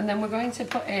 And then we're going to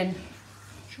put in,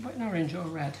 should we put in orange or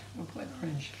red? We'll put in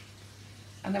orange.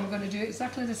 And then we're going to do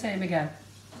exactly the same again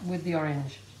with the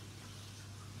orange.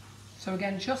 So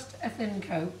again, just a thin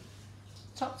coat,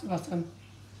 top to bottom.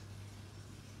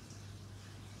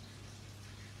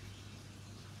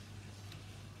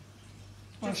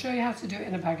 I'll show you how to do it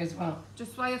in a bag as well.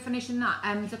 Just while you're finishing that,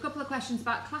 there's a couple of questions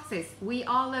about classes. We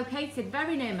are located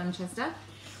very near Manchester.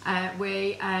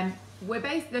 We're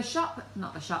based,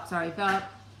 the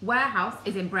warehouse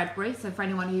is in Bredbury, so for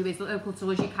anyone who is local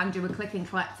to us, you can do a click and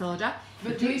collect order.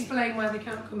 But do explain why they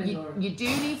can't come in, Laura. You do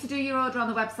need to do your order on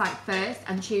the website first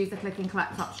and choose the click and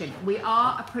collect option. We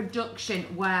are a production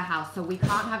warehouse, so we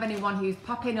can't have anyone who's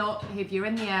popping up if you're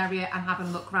in the area and having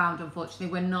a look around. Unfortunately,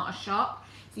 we're not a shop.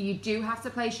 So you do have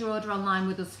to place your order online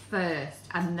with us first,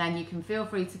 and then you can feel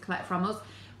free to collect from us.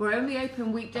 We're only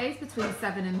open weekdays between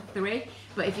 7 and 3,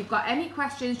 but if you've got any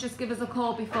questions, just give us a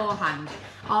call beforehand.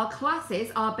 Our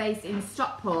classes are based in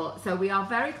Stockport, so we are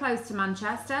very close to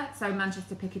Manchester, so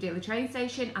Manchester Piccadilly train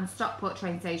station and Stockport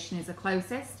train station is the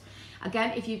closest.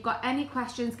 Again, if you've got any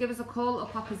questions, give us a call or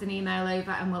pop us an email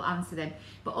over and we'll answer them.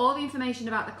 But all the information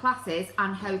about the classes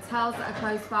and hotels that are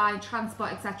close by,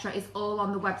 transport, etc. is all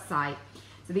on the website.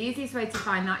 So the easiest way to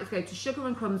find that is go to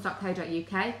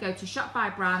sugarandcrumbs.co.uk, go to shop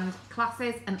by brand,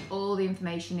 classes, and all the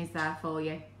information is there for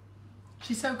you.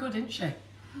 She's so good, isn't she?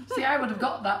 See, I would have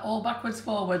got that all backwards,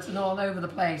 forwards, and all over the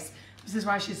place. This is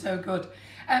why she's so good.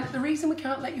 The reason we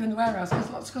can't let you in the warehouse,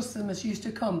 because lots of customers used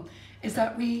to come, is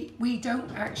that we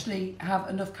don't actually have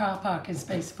enough car parking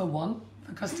space for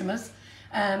customers.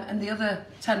 And the other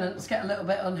tenants get a little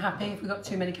bit unhappy if we've got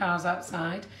too many cars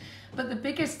outside. But the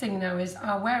biggest thing now is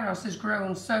our warehouse has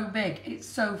grown so big, it's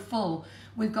so full,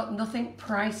 we've got nothing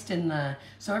priced in there.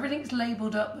 So everything's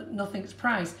labelled up, but nothing's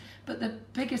priced. But the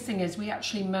biggest thing is we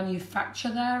actually manufacture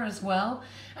there as well.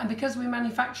 And because we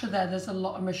manufacture there, there's a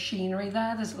lot of machinery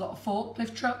there, there's a lot of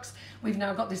forklift trucks. We've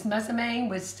now got this mezzanine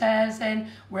with stairs in.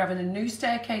 We're having a new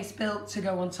staircase built to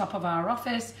go on top of our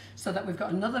office, so that we've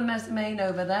got another mezzanine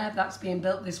over there that's being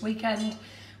built this weekend.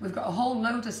 We've got a whole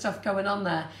load of stuff going on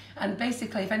there, and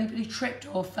basically if anybody tripped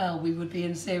or fell, we would be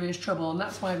in serious trouble, and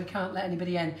that's why we can't let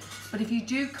anybody in. But if you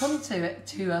do come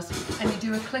to us and you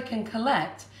do a click and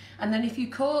collect, and then if you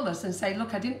call us and say,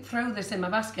 look, I didn't throw this in my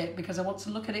basket because I want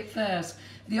to look at it first,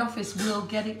 the office will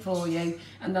get it for you,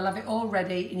 and they'll have it all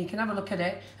ready, and you can have a look at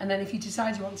it, and then if you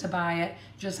decide you want to buy it,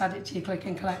 just add it to your click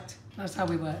and collect. That's how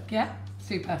we work, yeah?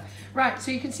 Super. Right,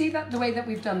 so you can see that the way that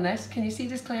we've done this. Can you see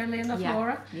this clearly enough,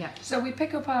 Laura? Yeah. So we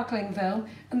pick up our cling film,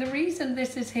 and the reason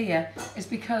this is here is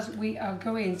because we are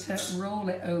going to roll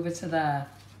it over to there,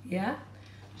 yeah?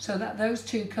 So that those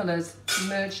two colours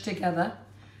merge together,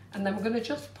 and then we're going to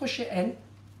just push it in.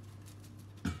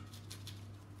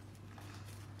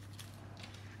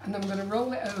 And then we're going to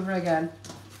roll it over again,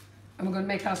 and we're going to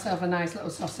make ourselves a nice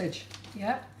little sausage,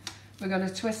 yeah? We're going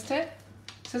to twist it.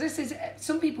 So this is,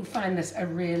 some people find this a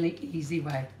really easy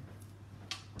way.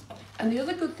 And the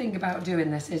other good thing about doing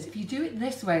this is if you do it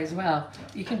this way as well,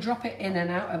 you can drop it in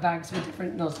and out of bags with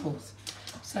different nozzles.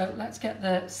 So let's get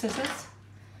the scissors.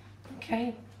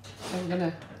 Okay, so we're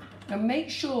gonna, now make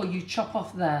sure you chop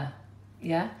off there,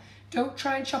 yeah? Don't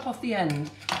try and chop off the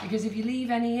end, because if you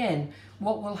leave any in,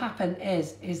 what will happen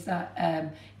is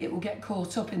that it will get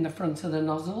caught up in the front of the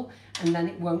nozzle, and then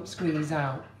it won't squeeze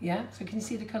out, yeah? So can you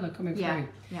see the colour coming through?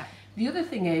 Yeah. The other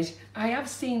thing is, I have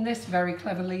seen this very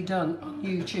cleverly done on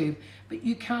YouTube, but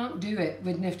you can't do it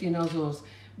with Nifty Nozzles,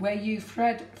 where you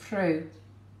thread through.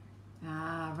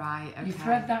 Ah, right, okay. You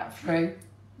thread that through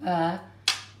there.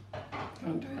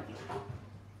 Can't do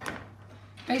it.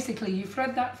 Basically, you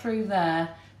thread that through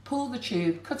there, pull the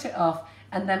tube, cut it off,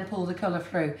 and then pull the colour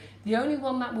through. The only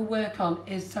one that will work on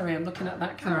is, sorry, I'm looking at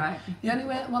that camera. All right. The only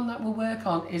one that will work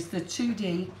on is the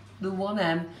 2D, the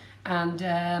 1M, and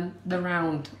the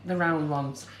round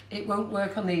ones. It won't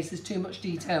work on these, there's too much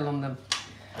detail on them.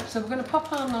 So we're going to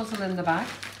pop our nozzle in the bag.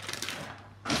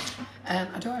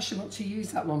 I don't actually want to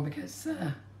use that one because,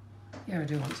 yeah, I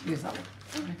do want to use that one.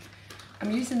 Sorry.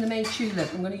 I'm using the May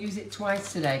Tulip. I'm going to use it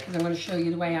twice today because I'm going to show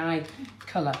you the way I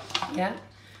colour. Yeah.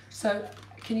 So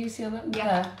can you see on that?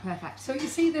 Yeah, there? perfect. So you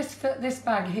see this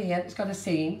bag here, it's got a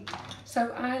seam.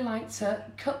 So I like to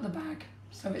cut the bag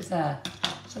so it's there.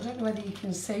 So I don't know whether you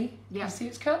can see. Yeah. You see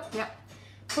it's cut? Yep.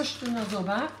 Push the nozzle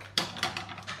back.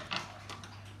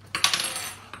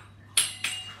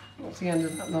 That's the end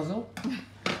of that nozzle.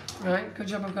 Right, good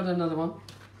job I've got another one.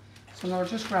 So Laura,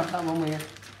 just grab that one with you.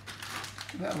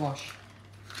 Give it a wash.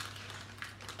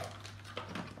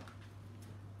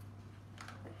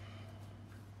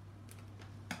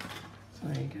 So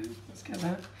there you go, let's get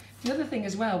that. The other thing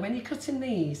as well, when you're cutting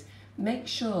these, make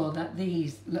sure that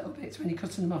these little bits, when you're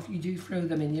cutting them off, you do throw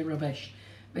them in your rubbish.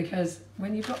 Because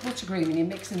when you've got buttercream and you're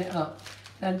mixing it up,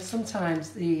 then sometimes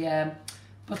the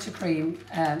buttercream,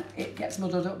 it gets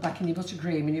muddled up back in your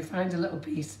buttercream and you find a little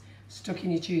piece stuck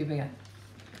in your tube again.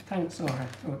 Thanks, Laura,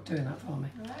 for doing that for me.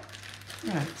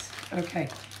 Right, okay.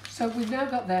 So we've now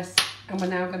got this and we're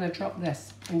now going to drop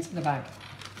this into the bag.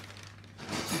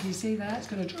 So can you see there? It's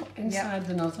going to drop inside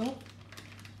the nozzle.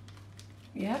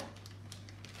 Yeah.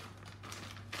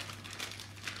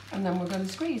 And then we're going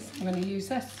to squeeze. I'm going to use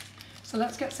this. So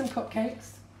let's get some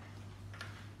cupcakes.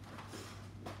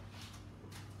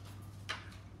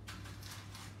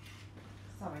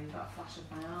 Sorry, you got a flash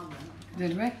of my arm then.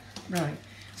 Did we? Right.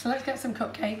 So let's get some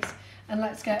cupcakes and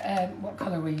let's get what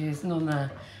colour we're using on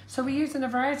there. So we're using a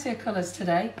variety of colours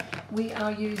today. We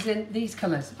are using these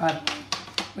colours, by the way.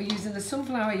 We're using the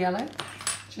sunflower yellow,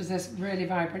 which is this really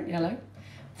vibrant yellow,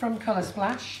 from Colour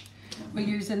Splash. We're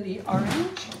using the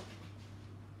orange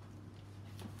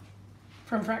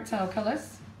from Fractal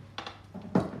Colours.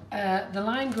 The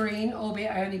lime green,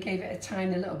 albeit I only gave it a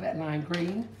tiny little bit of lime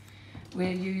green.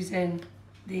 We're using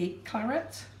the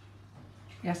claret.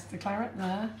 Yes, the claret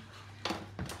there.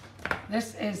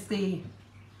 This is the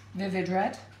vivid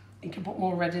red. You can put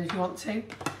more red in if you want to.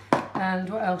 And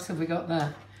what else have we got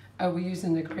there? Oh, we're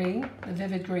using the green, the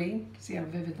vivid green. See how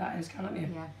vivid that is, can't you?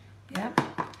 Yeah.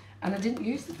 Yeah. And I didn't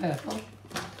use the purple.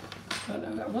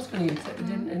 I was going to use it, but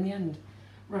didn't in the end.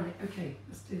 Right, okay,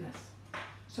 let's do this.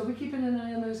 So we're keeping an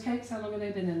eye on those cakes. How long have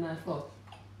they been in there for?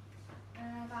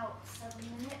 About 7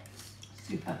 minutes.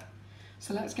 Super.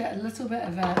 So let's get a little bit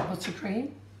of buttercream.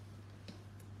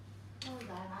 Oh, they're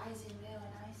rising really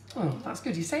nice. Oh, that's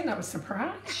good. You're saying that with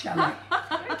surprise, Shelley.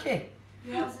 Okay.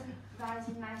 Yours is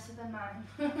rising nicer than mine.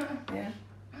 Yeah.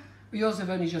 Well, yours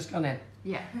have only just gone in.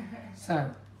 Yeah. So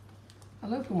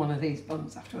I'll open one of these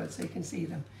buns afterwards so you can see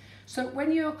them. So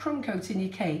when you're crumb coating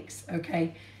your cakes,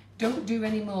 okay, don't do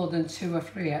any more than 2 or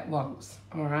 3 at once,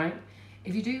 all right?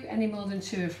 If you do any more than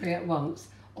 2 or 3 at once,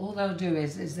 all they'll do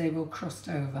is they will crust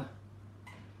over.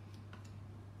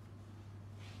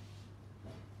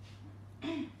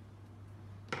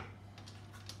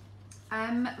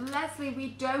 Leslie, we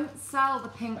don't sell the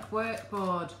pink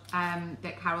workboard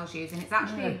that Carol's using. It's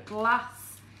actually a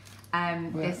glass,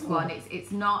 this one.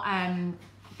 It's not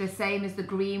the same as the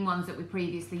green ones that we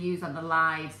previously used on the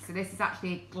lives. So this is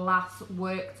actually a glass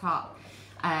worktop.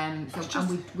 And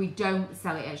we don't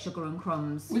sell it at Sugar and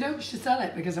Crumbs. We don't sell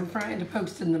it because I'm frightened of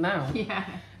posting them out. Yeah.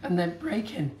 And they're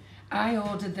breaking. I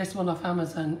ordered this one off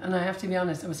Amazon and I have to be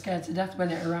honest, I was scared to death when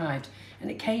it arrived.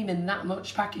 And it came in that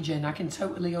much packaging. I can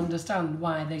totally understand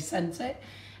why they sent it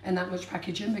in that much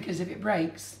packaging, because if it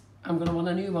breaks, I'm going to want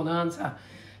a new one, aren't I?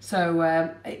 So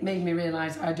it made me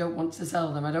realise I don't want to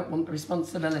sell them. I don't want the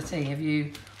responsibility of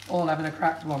you all having a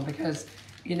cracked one, because,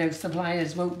 you know,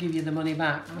 suppliers won't give you the money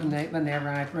back when they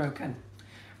arrive broken.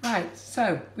 Right,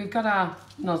 so we've got our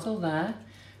nozzle there.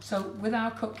 So with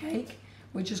our cupcake,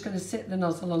 we're just going to sit the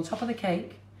nozzle on top of the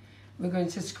cake. We're going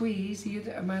to squeeze.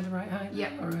 Am I the right height?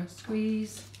 Yep. Or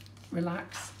squeeze,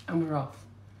 relax, and we're off.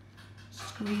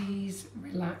 Squeeze,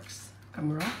 relax,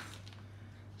 and we're off.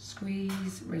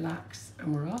 Squeeze, relax,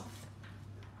 and we're off.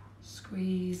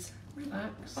 Squeeze,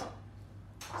 relax,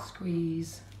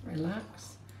 squeeze,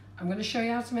 relax. I'm going to show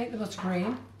you how to make the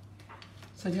buttercream.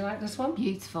 So do you like this one?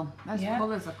 Beautiful. Those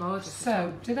colours are gorgeous.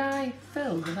 So, did I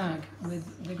fill the bag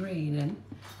with the green in?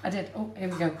 I did. Oh, here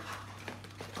we go.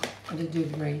 I did do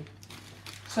the green.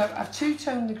 So I've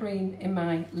two-toned the green in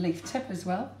my leaf tip as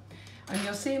well. And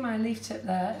you'll see my leaf tip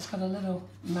there, it's got a little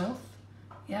mouth.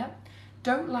 Yeah.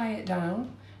 Don't lie it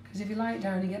down, because if you lie it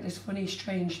down, you get this funny,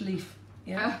 strange leaf.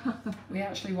 Yeah. We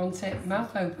actually want it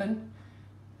mouth open.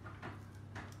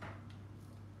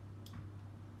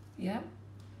 Yeah.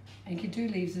 And you can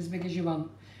do leaves as big as you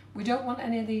want. We don't want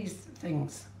any of these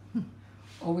things.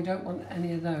 Or we don't want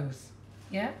any of those.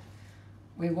 Yeah.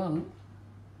 We want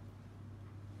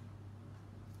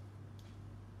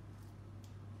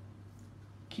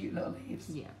cute little leaves.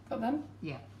 Yeah. Got them?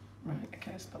 Yeah. Right,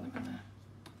 okay, let's put them in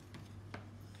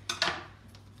there.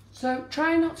 So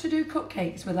try not to do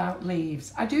cupcakes without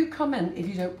leaves. I do comment if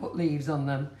you don't put leaves on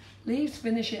them. Leaves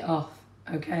finish it off,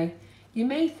 okay? You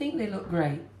may think they look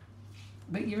great,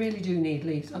 but you really do need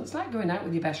leaves on. It's like going out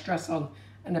with your best dress on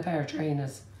and a pair of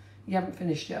trainers. You haven't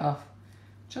finished it off.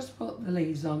 Just put the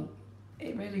leaves on.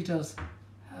 It really does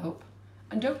help.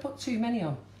 And don't put too many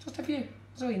on. Just a few.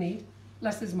 That's all you need.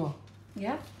 Less is more.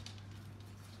 Yeah?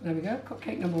 There we go.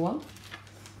 Cupcake number 1.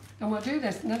 And we'll do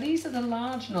this. Now these are the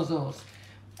large nozzles.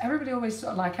 Everybody always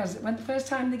sort of like has, when the first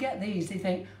time they get these, they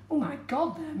think, oh my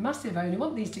God, they're massive. I only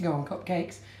want these to go on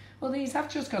cupcakes. Well, these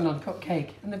have just gone on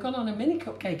cupcake, and they've gone on a mini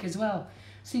cupcake as well.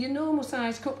 So your normal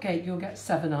size cupcake, you'll get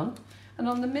 7 on, and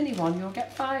on the mini one, you'll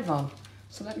get 5 on.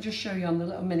 So let me just show you on the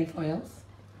little mini foils.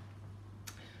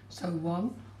 So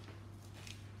 1,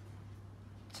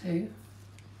 2,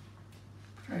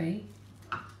 3,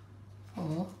 4,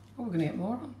 oh, we're going to get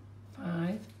more on,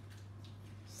 5,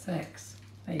 6,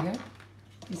 there you go.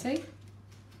 You see?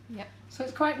 Yep. So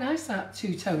it's quite nice that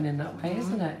two-tone in that way,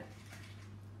 isn't it?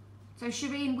 So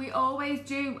Shireen, we always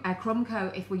do a crumb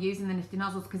coat if we're using the Nifty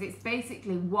Nozzles, because it's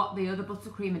basically what the other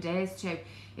buttercream adheres to.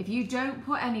 If you don't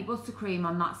put any buttercream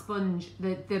on that sponge,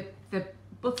 the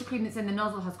buttercream that's in the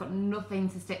nozzle has got nothing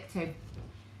to stick to.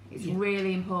 It's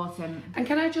really important. And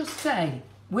can I just say,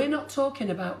 we're not talking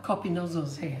about copy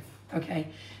nozzles here, okay?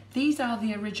 These are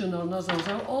the original nozzles.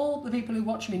 Now, all the people who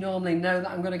watch me normally know that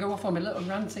I'm going to go off on my little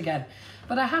rant again,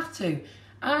 but I have to.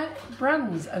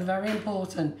 Brands are very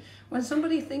important. When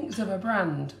somebody thinks of a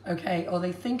brand, okay, or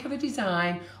they think of a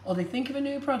design, or they think of a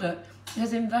new product,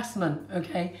 there's investment,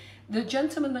 okay? The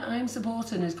gentleman that I'm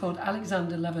supporting is called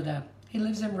Alexander Lebedev. He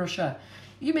lives in Russia.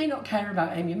 You may not care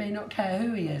about him, you may not care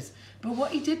who he is, but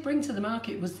what he did bring to the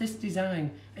market was this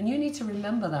design, and you need to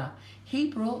remember that. He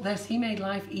brought this, he made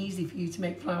life easy for you to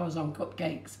make flowers on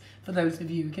cupcakes, for those of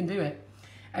you who can do it.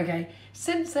 Okay,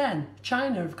 since then,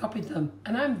 China have copied them,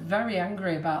 and I'm very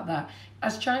angry about that,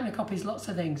 as China copies lots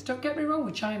of things. Don't get me wrong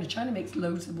with China. China makes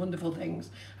loads of wonderful things.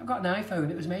 I've got an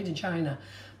iPhone, it was made in China,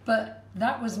 but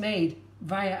that was made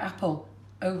via Apple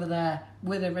over there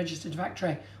with a registered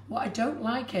factory. What I don't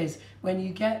like is when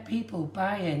you get people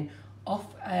buying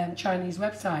off Chinese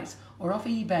websites or off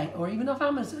eBay or even off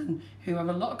Amazon who have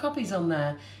a lot of copies on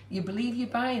there. You believe you're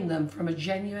buying them from a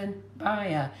genuine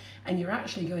buyer and you're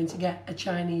actually going to get a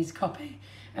Chinese copy.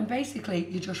 And basically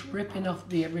you're just ripping off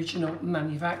the original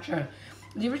manufacturer.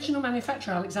 The original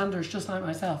manufacturer, Alexander, is just like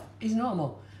myself. He's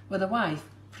normal, with a wife,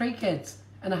 3 kids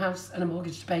and a house and a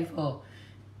mortgage to pay for.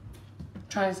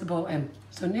 Try and support him.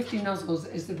 So Nifty Nozzles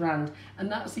is the brand, and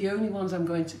that's the only ones I'm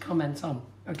going to comment on,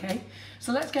 okay?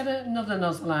 So let's get another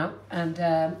nozzle out, and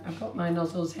I've got my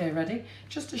nozzles here ready,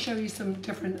 just to show you some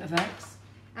different effects.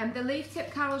 The leaf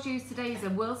tip Carol's used today is a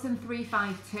Wilson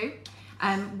 352.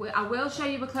 I will show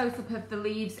you a close-up of the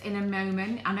leaves in a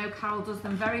moment. I know Carol does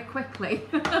them very quickly.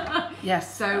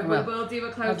 Yes, so we will do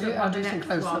a close-up. I'll do some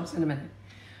close-ups in a minute.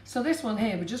 So this one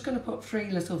here, we're just going to put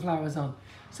 3 little flowers on.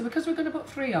 So because we're going to put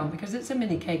 3 on, because it's a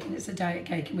mini cake and it's a diet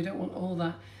cake and we don't want all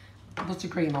that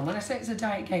buttercream on. When I say it's a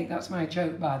diet cake, that's my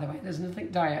joke, by the way. There's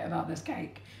nothing diet about this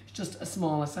cake. It's just a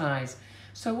smaller size.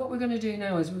 So what we're going to do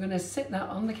now is we're going to sit that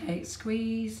on the cake,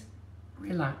 squeeze,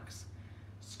 relax,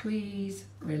 squeeze,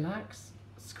 relax,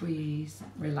 squeeze,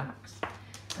 relax.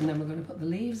 And then we're going to put the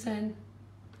leaves in.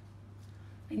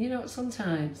 And you know what,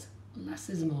 sometimes less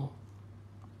is more.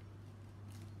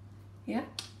 Yeah?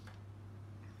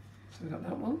 So we've got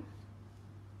that one.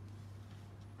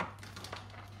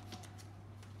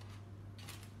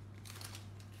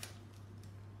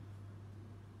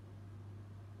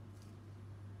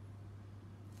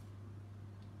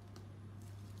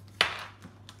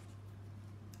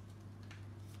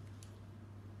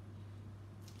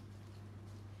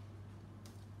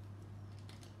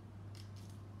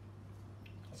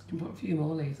 So I can put a few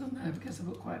more leaves on there because I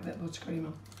put quite a bit of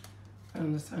buttercream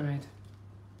on the side.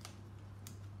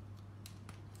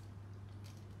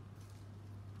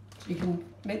 You can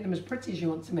make them as pretty as you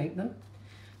want to make them.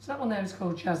 So that one there is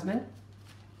called Jasmine.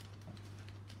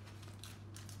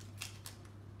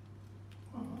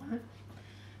 Alright.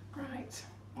 Right,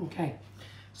 okay.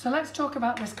 So let's talk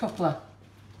about this coupler,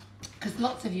 because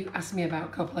lots of you ask me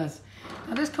about couplers.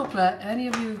 Now this coupler, any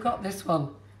of you who've got this one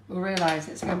will realise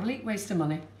it's a complete waste of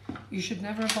money. You should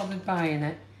never have bothered buying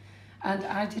it. And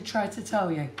I did try to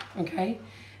tell you, okay?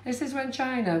 This is when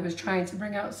China was trying to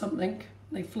bring out something,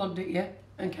 they flogged at you,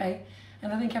 okay?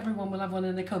 And I think everyone will have one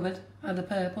in the cupboard, either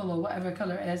purple or whatever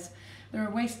colour it is. They're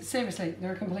a waste, seriously,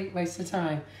 they're a complete waste of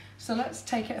time. So let's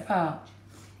take it apart.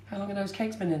 How long are those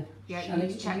cakes been in? Yeah, Shelley, you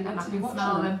need to check them. I can watching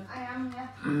smell them. I am,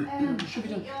 yeah. Should be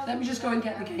done. Let me just go and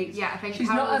get the cakes. Yeah, I think she's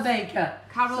not a baker.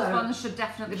 Carol's so ones should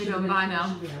definitely be done by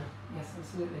now. Yes,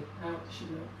 absolutely. Now should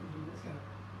be. Let's go.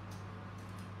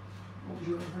 What was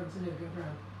you waiting for him to do? Go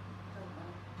round.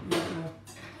 You don't know.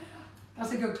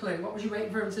 That's a good clue. What was you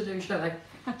waiting for him to do, Shelley?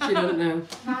 She doesn't know.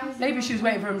 Maybe she was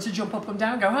waiting for him to jump up and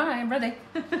down, go, hi, I'm ready.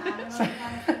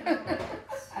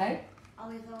 Hey? I'll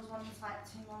leave those ones like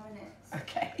 2 more minutes.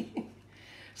 Okay.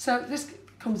 So this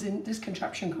comes in, this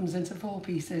contraption comes into 4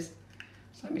 pieces.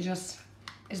 So let me just,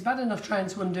 it's bad enough trying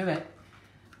to undo it.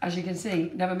 As you can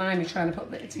see, never mind me trying to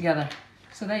put it together.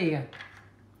 So there you go.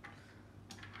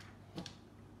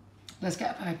 Let's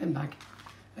get a piping bag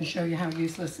and show you how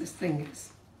useless this thing is.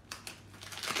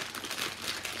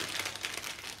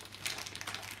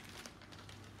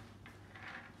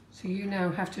 So you now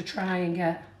have to try and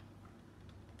get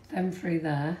them through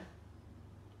there.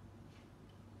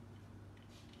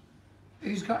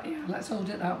 Who's got, yeah, let's hold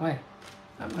it that way.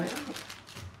 That might help.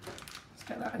 Let's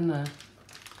get that in there.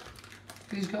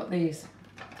 Who's got these?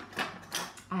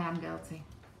 I am guilty.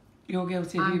 You're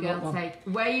guilty. I'm you got guilty.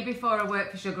 one? Way before I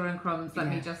worked for Sugar and Crumbs, let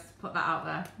me just put that out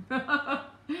there.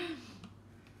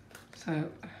 So,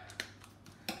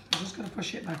 I'm just going to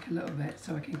push it back a little bit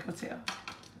so I can cut it off.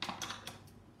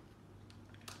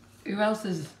 Who else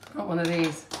has got one of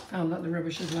these? Found that the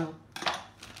rubbish as well.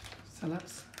 So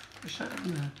let's push that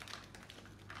in there.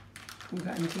 We've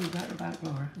got anything about the back,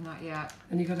 Laura? Not yet.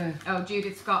 And you got to... Oh,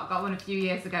 Judith Scott got one a few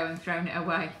years ago and thrown it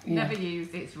away. Yeah. Never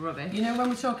used, it's rubbish. You know when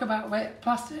we talk about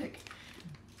plastic,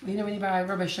 you know when you buy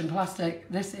rubbish and plastic,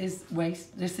 this is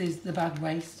waste, this is the bad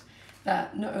waste.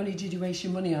 That not only did you waste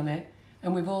your money on it,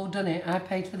 and we've all done it, I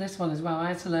paid for this one as well, I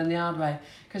had to learn the hard way,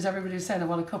 because everybody was saying, I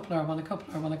want a coupler, I want a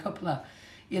coupler, I want a coupler.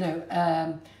 You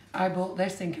know, I bought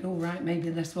this thinking, oh right, maybe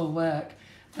this will work.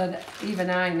 But even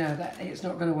I know that it's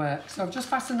not going to work. So I've just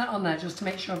fastened that on there just to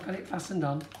make sure I've got it fastened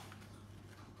on.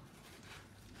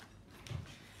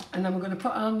 And then we're going to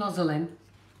put our nozzle in,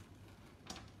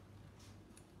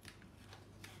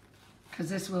 because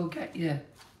this will get your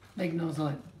big nozzle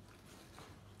in.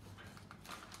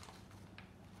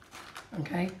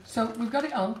 Okay, so we've got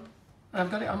it on. I've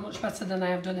got it on much better than I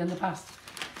have done in the past.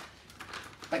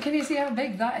 But can you see how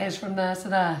big that is from there to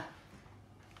there?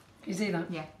 Can you see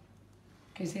that? Yeah.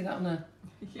 Can you see that on there?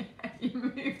 Yeah, you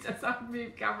moved as I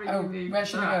moved, Gary. Oh, you moved. where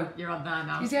should I go? You're on there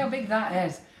now. You see how big that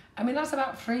is? I mean, that's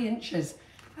about 3 inches.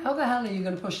 How the hell are you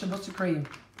going to push the buttercream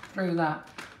through that?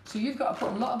 So you've got to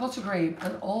put a lot of buttercream,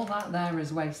 and all that there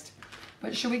is waste.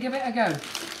 But shall we give it a go?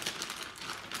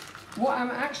 What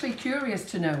I'm actually curious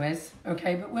to know is,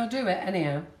 okay, but we'll do it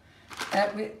anyhow.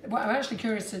 What I'm actually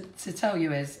curious to tell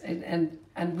you is,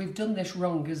 and we've done this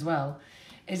wrong as well,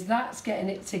 is that's getting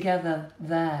it together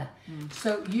there.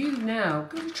 So you now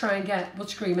got to try and get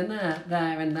buttercream in there,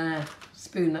 and there,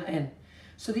 spoon that in.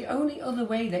 So the only other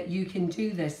way that you can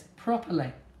do this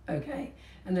properly, okay,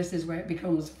 and this is where it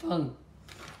becomes fun.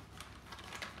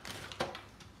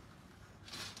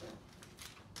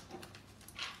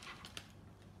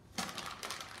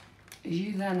 Is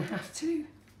you then have to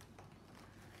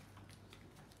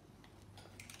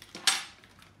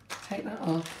take that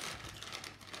off.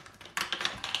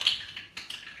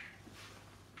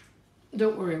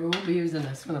 Don't worry, we won't be using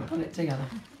this when I put it together.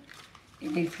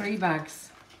 You need 3 bags.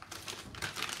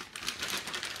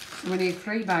 So we need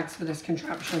 3 bags for this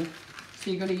contraption.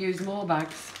 So you're going to use more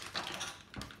bags.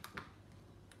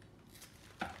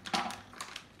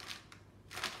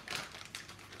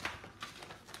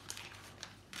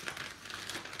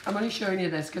 I'm only showing you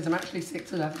this because I'm actually sick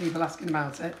to death of people asking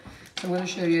about it. So I'm going to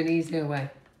show you an easier way.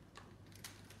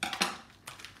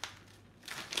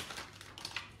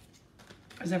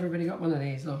 Has everybody got one of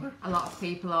these, Laura? A lot of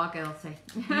people are guilty.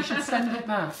 You should send it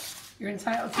back. You're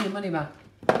entitled to your money back.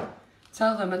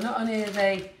 Tell them, and not only are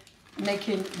they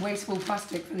making wasteful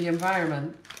plastic for the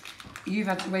environment, you've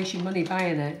had to waste your money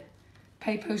buying it,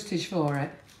 pay postage for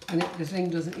it, and the thing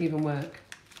doesn't even work.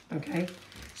 Okay?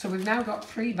 So we've now got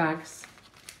 3 bags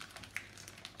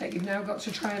that you've now got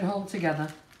to try and hold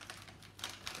together.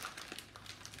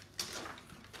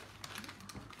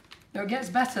 Now it gets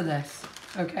better this,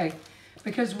 okay,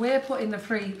 because we're putting the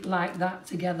three like that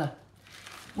together.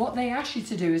 What they ask you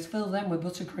to do is fill them with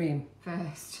buttercream.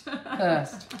 First,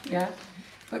 yeah.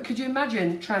 But could you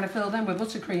imagine trying to fill them with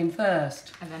buttercream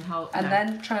first? and then hold. And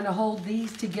then trying to hold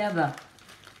these together.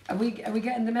 Are we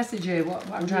getting the message here, what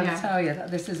I'm trying to tell you, that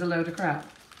this is a load of crap?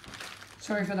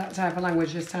 Sorry for that type of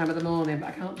language this time of the morning, but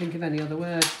I can't think of any other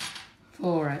word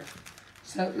for it.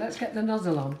 So let's get the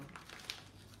nozzle on.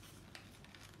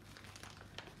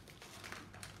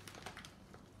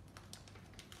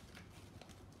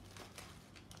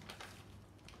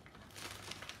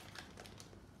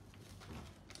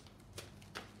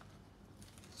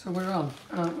 So we're on,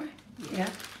 aren't we? Yeah.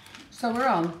 So we're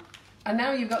on. And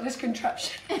now you've got this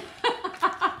contraption.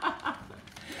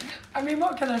 I mean,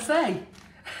 what can I say?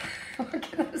 What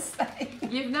can I say?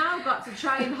 You've now got to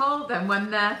try and hold them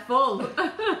when they're full.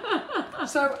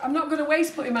 So I'm not going to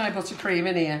waste putting my buttercream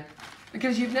in here,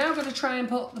 because you've now got to try and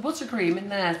put the buttercream in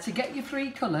there to get your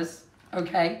three colours,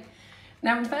 okay?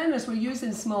 Now, in fairness, we're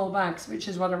using small bags, which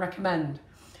is what I recommend.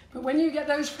 But when you get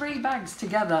those three bags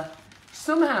together,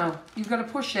 somehow you've got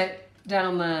to push it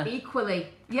down there. Equally,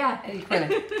 yeah.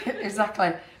 Equally,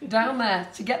 exactly. Down there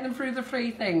to get them through the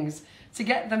three things, to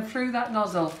get them through that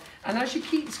nozzle. And as you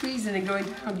keep squeezing and going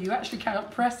down, you actually can't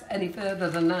press any further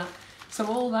than that. So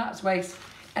all that's waste.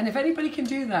 And if anybody can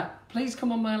do that, please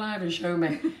come on my live and show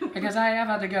me, because I have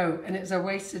had a go and it's a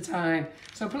waste of time.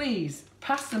 So please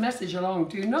pass the message along.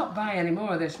 Do not buy any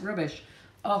more of this rubbish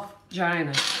off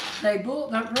China. They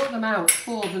brought them out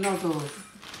for the nozzles,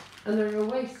 and they're a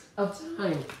waste of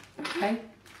time. Okay.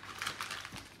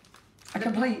 A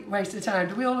complete waste of time.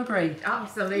 Do we all agree?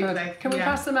 Absolutely. Good. Can we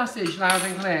pass the message loud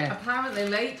and clear? Apparently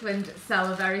Lakeland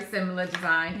sell a very similar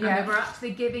design, and they were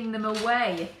actually giving them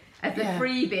away as a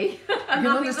freebie. You can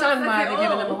understand why they're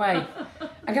giving them away.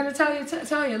 I'm going to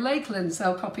tell you, Lakeland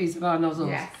sell copies of our nozzles.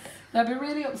 Yes. They'll be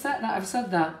really upset that I've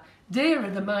said that. Dearer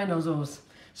than my nozzles.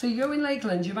 So you go in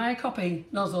Lakeland, you buy a copy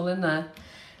nozzle in there.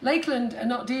 Lakeland are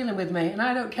not dealing with me, and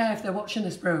I don't care if they're watching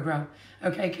this programme,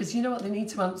 okay, because you know what they need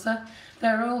to answer?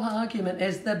 Their whole argument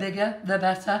is the bigger, the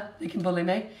better. They can bully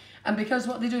me. And because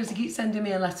what they do is they keep sending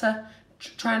me a letter,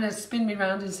 trying to spin me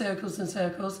round in circles and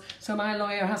circles, so my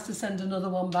lawyer has to send another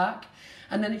one back,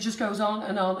 and then it just goes on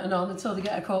and on and on until they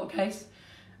get a court case.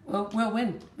 Well, we'll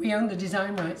win. We own the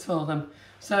design rights for them.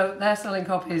 So they're selling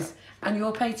copies, and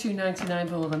you'll pay $2.99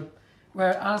 for them,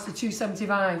 where ours are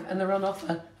 $2.75, and they're on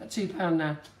offer at £2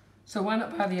 now. So why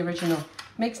not buy the original?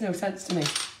 Makes no sense to me.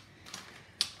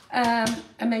 And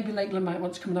maybe Lakeland might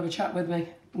want to come and have a chat with me,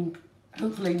 and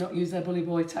hopefully not use their bully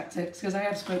boy tactics, because I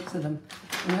have spoke to them,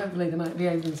 and hopefully they might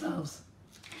behave themselves.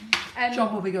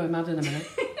 John will be going mad in a minute.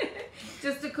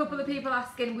 Just a couple of people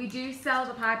asking, we do sell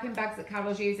the piping bags that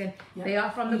Carol's using. Yeah. They are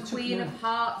from the Queen of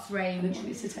Hearts range.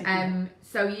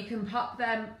 So you can pop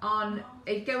them on,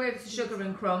 if you go over to Sugar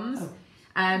and Crumbs,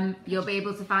 you'll be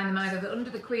able to find them either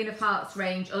under the Queen of Hearts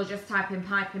range or just type in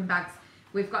piping bags.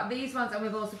 We've got these ones, and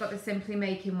we've also got the Simply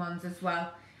Making ones as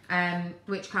well,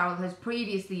 which Carol has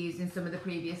previously used in some of the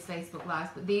previous Facebook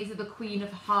Lives, but these are the Queen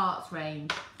of Hearts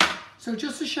range. So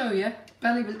just to show you,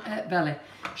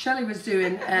 Shelley was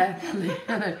doing,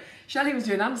 Shelley was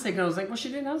doing hand signals. Like, what's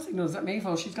she doing hand signals at me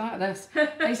for? She's like this.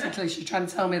 Basically, she's trying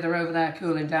to tell me they're over there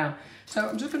cooling down. So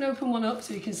I'm just going to open one up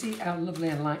so you can see how lovely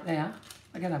and light they are.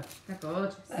 Look at them. They're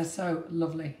gorgeous. They're so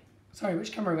lovely. Sorry,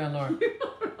 which camera are we on, Laura?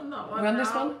 On that one. We're on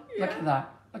this one? Yeah. Look at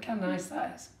that. Look how nice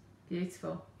that is.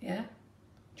 Beautiful. Yeah? Do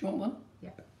you want one?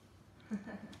 Yep.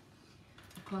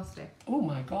 Of course do. Oh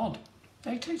my God.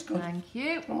 They taste good. Thank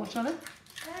you. Want more, Shelley?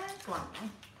 Go on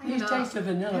then. These taste of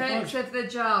vanilla Perks fudge. of the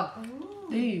job. Ooh.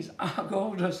 These are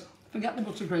gorgeous. Forget the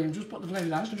buttercream, just put the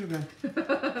flavoured ice sugar in.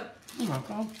 Oh my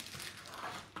God.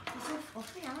 They're so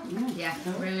fluffy, aren't they? Yeah,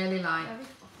 really light.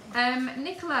 Very fluffy.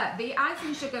 Nicola, the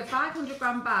icing sugar 500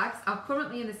 gram bags are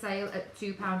currently in the sale at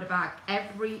 £2 a bag,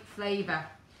 every flavour.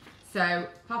 So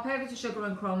pop over to Sugar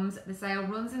and Crumbs. The sale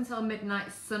runs until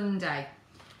midnight Sunday.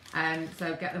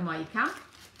 So get them while you can.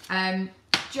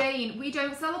 Jane, we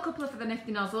don't sell a couple for the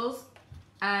Nifty Nozzles,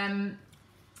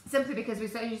 simply because we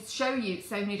show you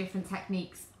so many different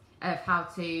techniques of how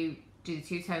to do the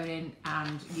two-toning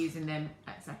and using them,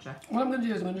 etc. What I'm going to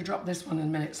do is I'm going to drop this one in a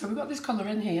minute. So we've got this colour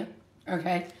in here,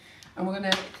 okay, and we're going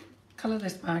to colour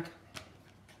this bag.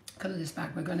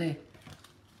 We're going to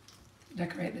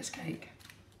decorate this cake.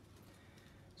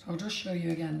 So I'll just show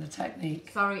you again the technique.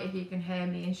 Sorry if you can hear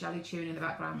me and Shelley chewing in the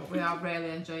background, but we are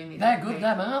really enjoying these. They're good,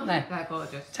 them, aren't they? They're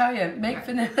gorgeous. Tell you, make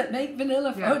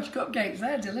vanilla fudge cupcakes.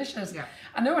 They're delicious. Yeah.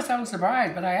 I know I sound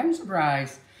surprised, but I am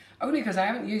surprised. Only because I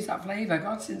haven't used that flavour,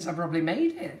 God, since I probably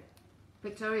made it.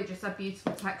 Victoria just said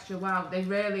beautiful texture. Wow, they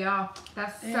really are.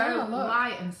 They're so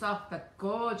light and soft. They're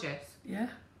gorgeous. Yeah.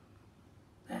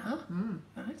 They are.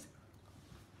 Nice.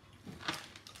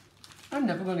 I'm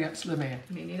never going to get slim here.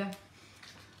 Me neither.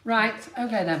 Right,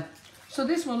 okay then. So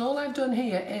this one, all I've done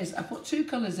here is I put 2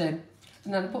 colours in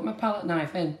and then I put my palette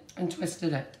knife in and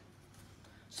twisted it.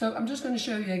 So I'm just going to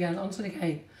show you again onto the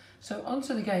cake. So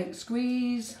onto the cake,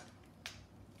 squeeze,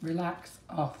 relax,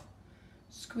 off.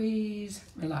 Squeeze,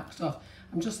 relax, off.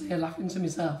 I'm just here laughing to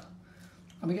myself.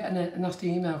 I'll be getting a nasty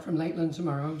email from Lakeland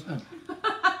tomorrow, won't I?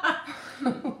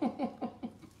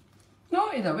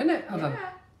 Naughty though, isn't it, Adam? Yeah.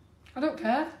 I don't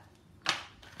care.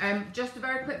 Just a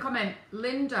very quick comment.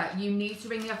 Linda, you need to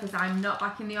ring the office. I'm not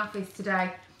back in the office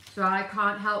today, so I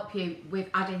can't help you with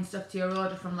adding stuff to your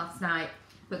order from last night.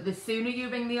 But the sooner you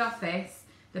ring the office,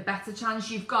 the better chance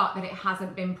you've got that it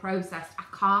hasn't been processed. I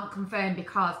can't confirm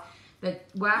because the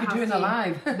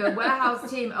warehouse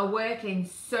team are working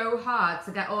so hard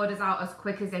to get orders out as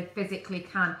quick as they physically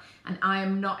can, and I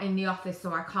am not in the office,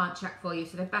 so I can't check for you.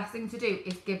 So the best thing to do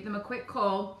is give them a quick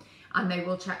call and they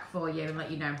will check for you and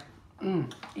let you know.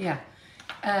 Yeah.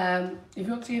 If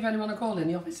you want to give anyone a call in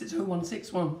the office, it's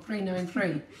 0161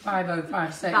 393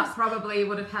 5056. That probably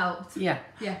would have helped. Yeah.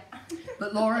 Yeah.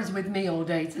 But Laura's with me all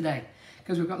day today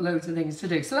because we've got loads of things to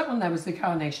do. So that one there was the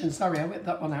carnation. Sorry, I whipped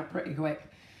that one out pretty quick.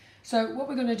 So what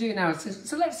we're going to do now is,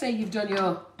 so let's say you've done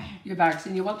your bags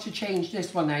and you want to change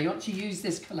this one now. You want to use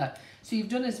this colour. So you've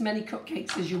done as many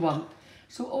cupcakes as you want.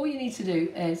 So all you need to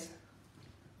do is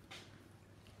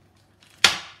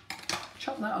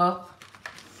chop that up.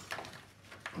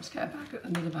 Let's get a bag,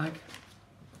 another bag.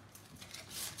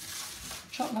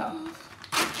 Chop that off.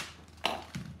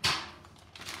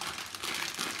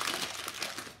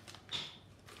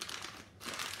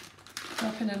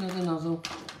 Drop in another nozzle.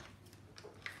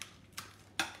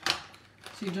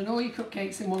 So you've done all your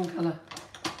cupcakes in one colour,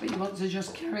 but you want to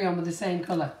just carry on with the same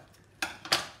colour.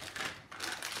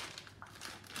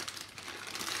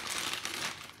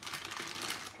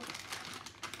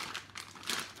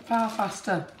 Far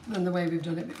faster than the way we've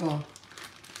done it before.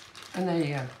 And there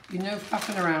you go. You're no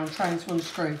faffing around trying to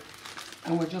unscrew.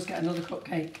 And we'll just get another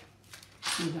cupcake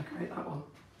and decorate that one.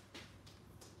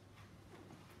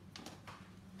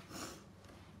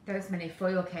 Those mini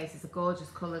foil cases are gorgeous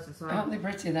colours as well. Aren't they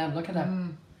pretty then? Look at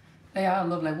them. They are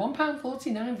lovely.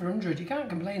 £1.49 for 100. You can't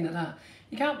complain at that.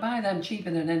 You can't buy them cheaper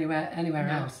than anywhere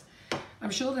else.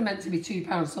 I'm sure they're meant to be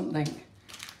 £2 something.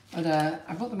 But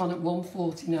I put them on at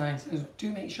 £1.49, so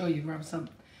do make sure you grab some.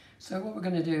 So what we're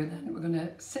going to do then, we're going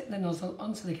to sit the nozzle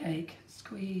onto the cake,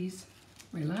 squeeze,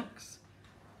 relax,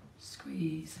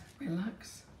 squeeze,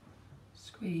 relax,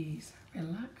 squeeze,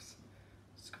 relax,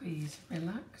 squeeze,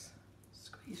 relax,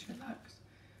 squeeze, relax,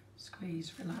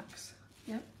 squeeze, relax.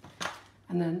 Yep.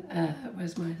 And then,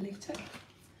 where's my leaf tip?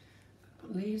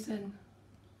 Put leaves in.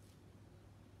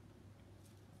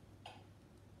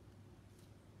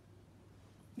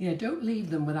 Yeah, don't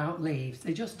leave them without leaves.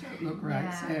 They just don't look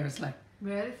right, seriously.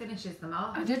 Really finishes them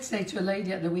off. I did say to a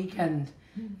lady at the weekend,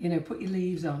 you know, put your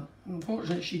leaves on.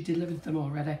 Unfortunately, she delivered them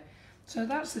already. So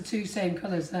that's the 2 same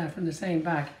colours there from the same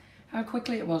bag. How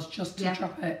quickly it was just to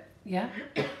drop it, yeah?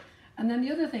 And then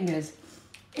the other thing is,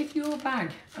 if your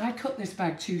bag, I cut this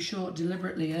bag too short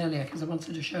deliberately earlier because I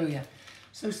wanted to show you.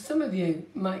 So some of you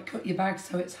might cut your bag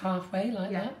so it's halfway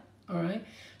like that. All right,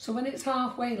 so when it's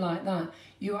halfway like that,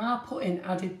 you are putting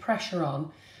added pressure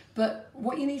on, but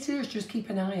what you need to do is just keep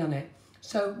an eye on it.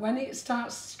 So when it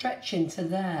starts stretching to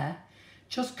there,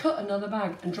 just cut another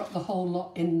bag and drop the whole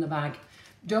lot in the bag.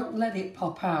 Don't let it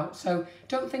pop out. So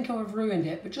don't think, oh, I've ruined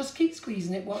it, but just keep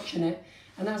squeezing it, watching it.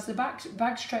 And as the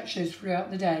bag stretches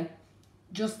throughout the day,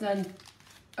 just then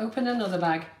open another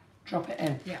bag, drop it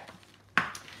in. Yeah.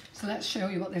 So let's show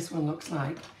you what this one looks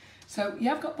like. So you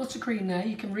have got buttercream there,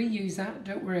 you can reuse that,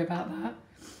 don't worry about that.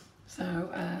 So,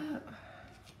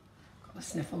 got the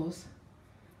sniffles.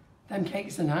 Them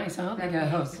cakes are nice, aren't they,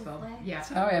 girls? Yeah.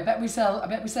 Sorry, I bet we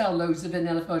sell loads of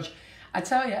vanilla fudge. I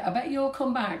tell you, I bet you'll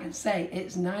come back and say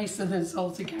it's nicer than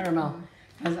salted caramel.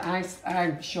 Because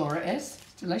I'm sure it is.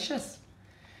 It's delicious.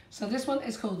 So this one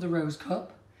is called the Rose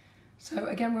Cup. So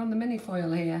again, we're on the mini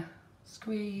foil here.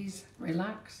 Squeeze,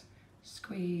 relax,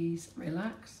 squeeze,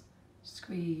 relax.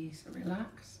 Squeeze,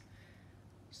 relax,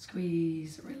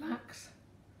 squeeze, relax,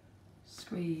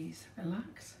 squeeze,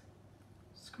 relax,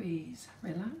 squeeze,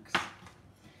 relax.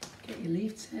 Get your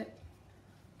leaf tip.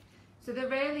 So there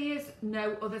really is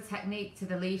no other technique to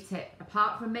the leaf tip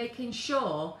apart from making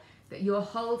sure that you're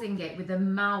holding it with the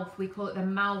mouth, we call it the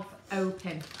mouth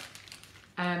open.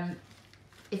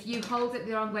 If you hold it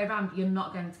the wrong way around, you're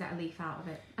not going to get a leaf out of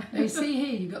it. Now you see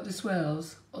here, you've got the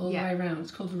swirls all the Yeah. way around.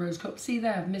 It's called the rose cup. See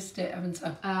there, I've missed it, haven't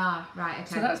I? Ah, right,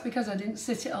 okay. So that's because I didn't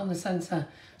sit it on the centre.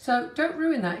 So don't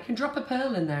ruin that. You can drop a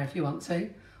pearl in there if you want to,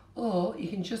 or you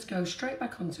can just go straight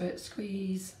back onto it,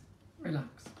 squeeze,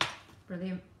 relax,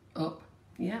 Brilliant. up.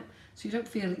 Yeah. So you don't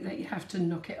feel that you have to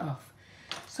knock it off.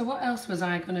 So what else was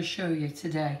I going to show you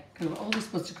today? I've got all this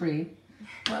buttercream.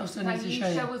 What else do I need to show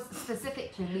you? Show us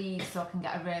specifically leaves so I can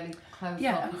get a really close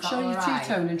Yeah, up. I'll Is that show you all right?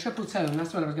 two-tone and triple tone.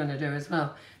 That's what I was going to do as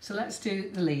well. So let's do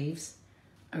the leaves.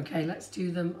 Okay, let's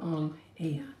do them on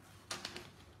here.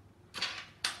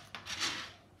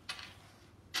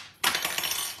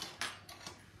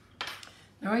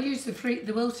 Now I use the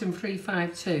Wilton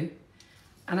 352,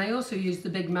 and I also use the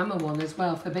Big Mama one as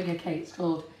well for bigger cakes.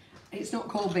 It's not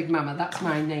called Big Mama, that's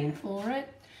my name for it.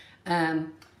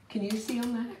 Can you see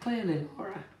on there clearly,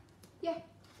 Laura? Yeah.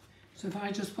 So if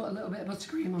I just put a little bit of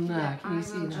buttercream on there, Yeah, can you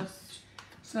see that? Just...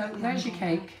 So there's your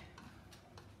cake.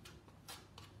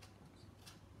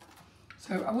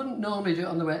 So I wouldn't normally do it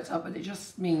on the worktop, but it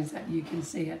just means that you can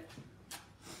see it.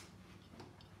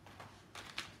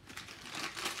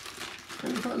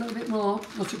 Let me put a little bit more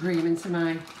buttercream into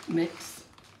my mix,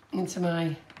 into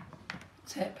my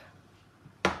tip.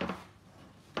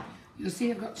 You'll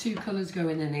see I've got two colours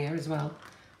going in here as well.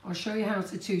 I'll show you how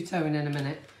to two-tone in a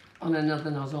minute on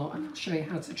another nozzle, and I'll show you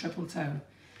how to triple tone.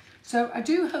 So I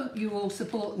do hope you all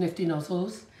support Nifty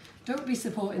Nozzles. Don't be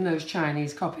supporting those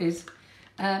Chinese copies.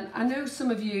 I know some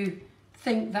of you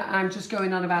think that I'm just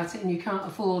going on about it and you can't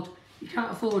afford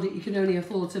it, you can only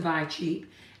afford to buy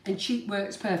cheap. And cheap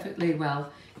works perfectly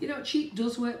well. You know, cheap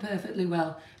does work perfectly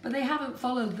well, but they haven't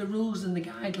followed the rules and the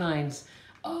guidelines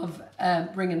of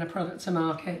bringing a product to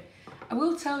market. I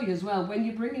will tell you as well, when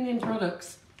you're bringing in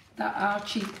products that are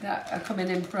cheap, that are coming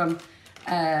in from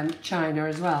China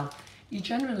as well, you're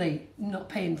generally not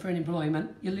paying for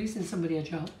unemployment, you're losing somebody a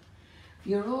job.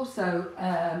 You're also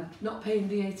not paying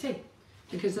VAT,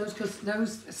 because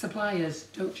those suppliers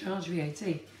don't charge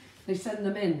VAT. They send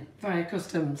them in via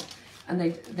customs, and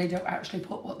they don't actually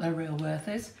put what their real worth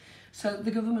is. So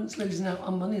the government's losing out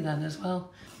on money then as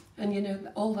well. And you know,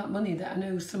 all that money that I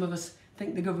know some of us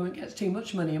think the government gets too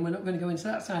much money, and we're not going to go into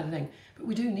that side of thing. But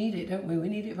we do need it, don't we? We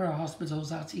need it for our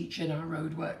hospitals, our teaching, our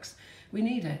roadworks. We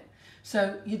need it.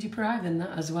 So you're depriving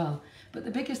that as well. But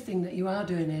the biggest thing that you are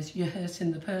doing is you're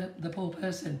hurting the poor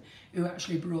person who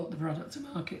actually brought the product to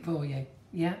market for you.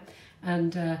 Yeah?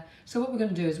 And so what we're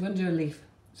going to do is we're going to do a leaf.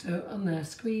 So on there,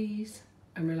 squeeze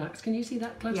and relax. Can you see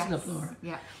that close enough, Laura?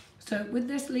 Yeah. So with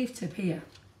this leaf tip here,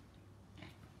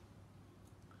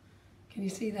 can you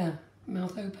see there?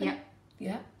 Mouth open? Yeah.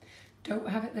 Yeah? Don't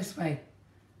have it this way.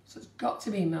 So it's got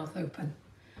to be mouth open.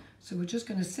 So we're just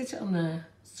going to sit it on there,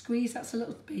 squeeze. That's a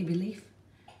little baby leaf.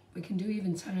 We can do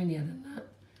even tinier than that.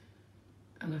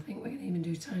 And I think we can even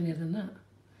do tinier than that.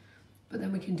 But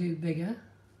then we can do bigger.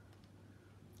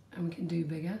 And we can do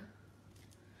bigger.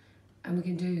 And we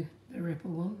can do the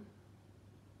ripple one.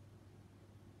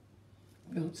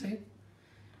 If you want to.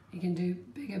 You can do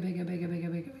bigger, bigger, bigger, bigger,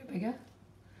 bigger, bigger.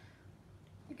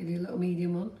 You can do a little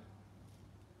medium one.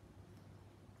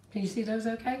 Can you see those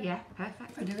okay? Yeah,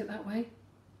 perfect. If I do it that way,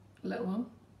 a little one,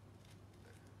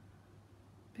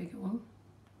 bigger one,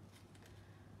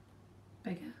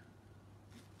 bigger.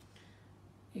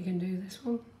 You can do this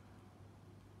one.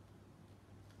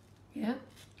 Yeah?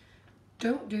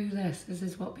 Don't do this. This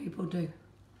is what people do.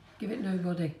 Give it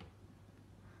nobody.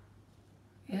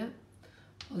 Yeah?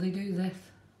 Or they do this.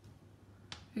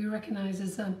 Who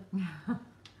recognises them?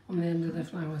 On the end of the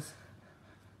flowers.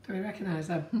 Do we recognise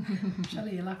them?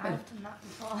 Shelley, you're laughing. I've done that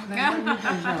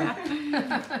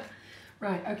before.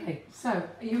 Right, okay. So,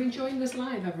 are you enjoying this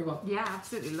live, everyone? Yeah,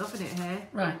 absolutely loving it here.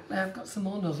 Right, I've got some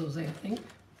more nozzles here, I think,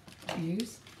 to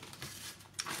use.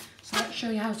 So let's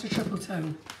show you how to triple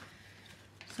tone.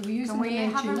 So we're using Can we the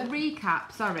have a tulip.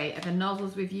 recap, sorry, of the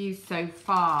nozzles we've used so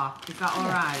far? Is that all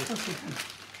Yeah, right? of course we can.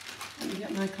 Let me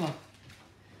get my cloth.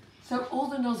 So all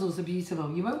the nozzles are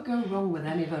beautiful. You won't go wrong with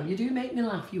any of them. You do make me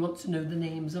laugh. You want to know the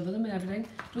names of them and everything.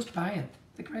 Just buy them.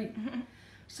 They're great.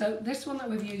 So this one that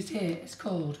we've used here is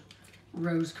called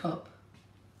Rose Cup.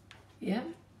 Yeah?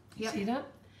 Yep. See that?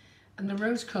 And the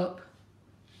Rose Cup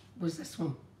was this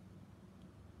one.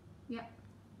 Yep,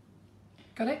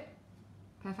 Got it?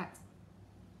 perfect.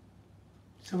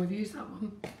 So we've used that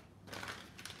one.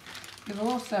 We've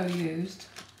also used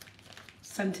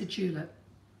Scented Tulip.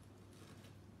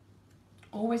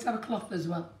 Always have a cloth as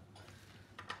well.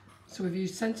 So we've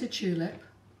used Scented Tulip.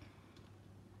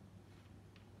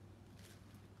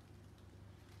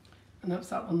 And that's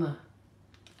that one there.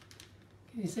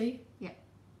 Can you see? Yeah.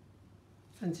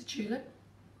 Scented Tulip.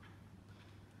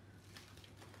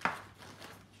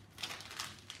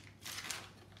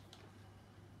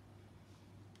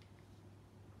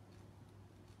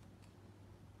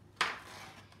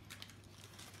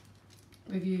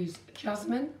 we've used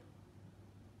jasmine.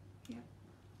 Yep.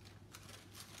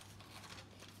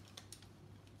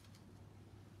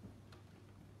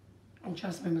 And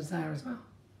jasmine was there as well.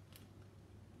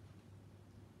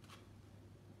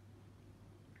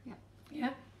 Yep.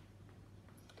 Yeah.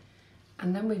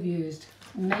 And then we've used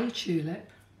May tulip.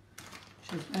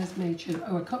 There's May tulip.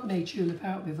 Oh, I cut May tulip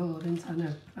out before, didn't I?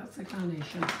 No, that's the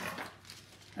carnation.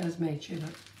 There's May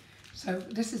tulip. So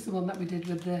this is the one that we did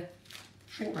with the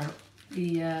shrink wrap,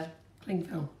 the cling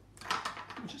film.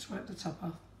 I'll just wipe the top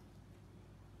off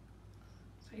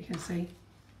so you can see.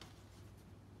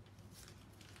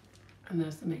 And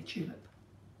there's the May tulip.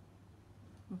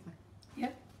 Lovely.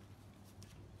 Yep.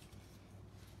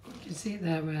 You can see it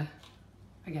there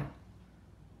again.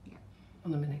 Yep.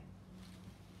 On the mini.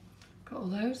 Got all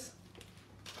those.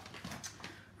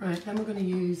 Right, then we're going to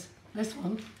use this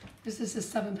one. This is a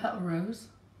 7-petal rose.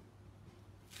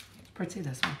 It's pretty,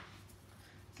 this one.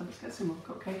 So let's get some more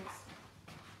cupcakes.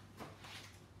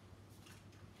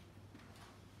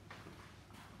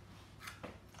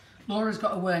 Laura's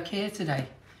got to work here today.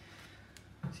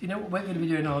 So you know what we're going to be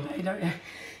doing all day, don't you?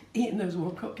 Eating those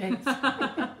warm cupcakes.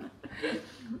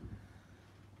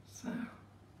 So,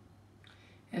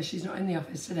 yeah, she's not in the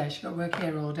office today. She's got to work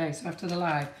here all day. So after the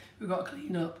live, we've got to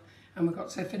clean up and we've got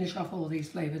to finish off all these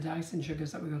flavoured icing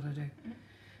sugars that we've got to do.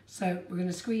 So we're going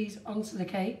to squeeze onto the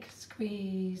cake.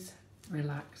 Squeeze,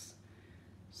 relax.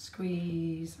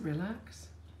 Squeeze, relax.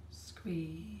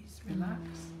 Squeeze, relax.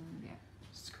 Yeah.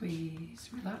 Squeeze,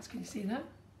 relax. Can you see that?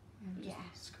 Yeah.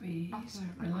 Squeeze,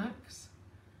 relax.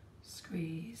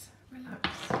 Squeeze, relax.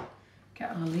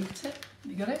 Get our leaf tip.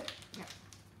 You got it? Yeah.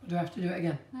 Or do I have to do it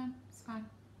again? No, it's fine.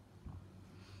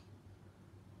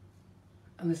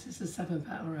 And this is the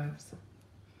 7-petal rose.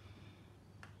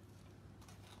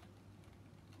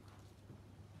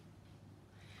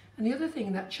 And the other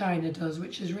thing that China does,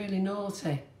 which is really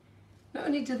naughty, not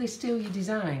only do they steal your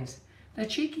designs, they're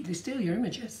cheeky, they steal your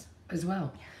images as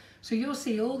well. So you'll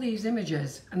see all these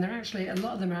images, and they're actually, a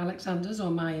lot of them are Alexander's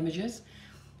or my images.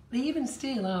 They even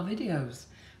steal our videos.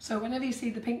 So whenever you see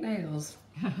the pink nails,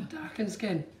 darkened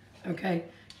skin, okay,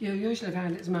 you'll usually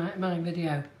find it's my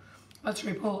video. Let's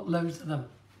report loads of them.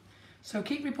 So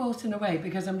keep reporting away,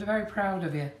 because I'm very proud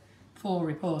of you for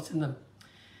reporting them.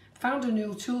 Found a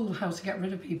new tool how to get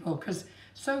rid of people, because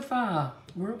so far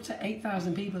we're up to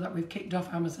 8,000 people that we've kicked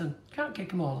off Amazon. Can't kick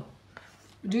them all.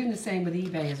 We're doing the same with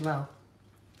eBay as well.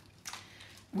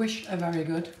 Wish are very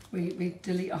good. We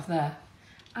delete off there.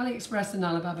 AliExpress and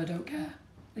Alibaba don't care.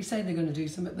 They say they're going to do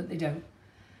something, but they don't.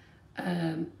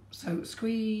 So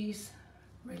squeeze,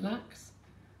 relax,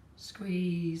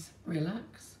 squeeze,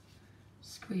 relax,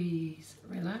 squeeze,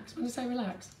 relax. When I say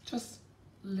relax, just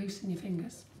loosen your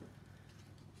fingers.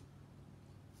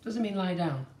 Doesn't mean lie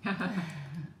down.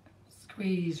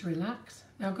 Squeeze, relax.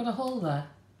 Now I've got a hole there.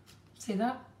 See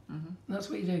that? Mm-hmm. And that's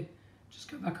what you do. Just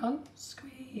go back on,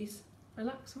 squeeze,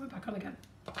 relax, and we're back on again.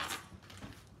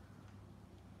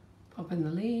 Pop in the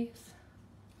leaves.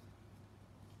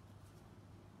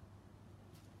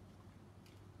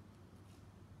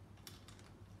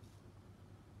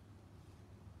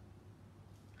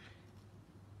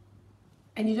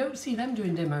 And you don't see them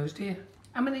doing demos, do you?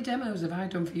 How many demos have I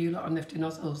done for you lot on Nifty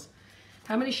Nozzles?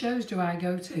 How many shows do I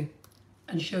go to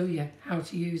and show you how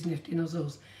to use Nifty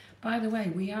Nozzles? By the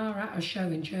way, we are at a show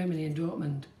in Germany, in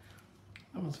Dortmund.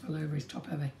 That one's fell over, he's top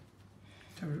heavy.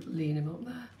 To lean him up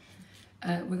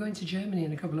there. We're going to Germany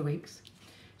in a couple of weeks.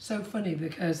 So funny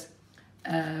because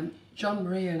John and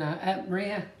Maria are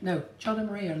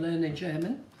learning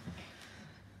German.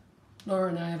 Laura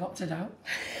and I have opted out.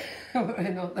 We're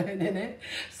not learning it.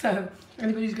 So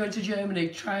anybody's going to Germany,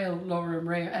 trial Laura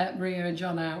and Maria and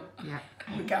John out. Yeah.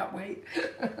 We can't wait.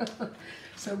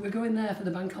 So we're going there for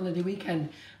the bank holiday weekend.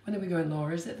 When are we going,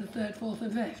 Laura? Is it the 3rd, 4th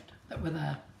and 5th that we're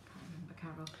there? I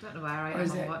can't remember, Carol. Don't know where I am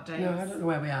or what days. No, I don't know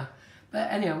where we are. But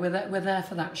anyhow, we're there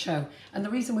for that show. And the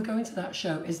reason we're going to that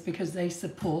show is because they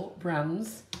support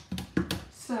brands.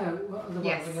 So what are the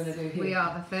ones we're going to do here? We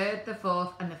are the 3rd, the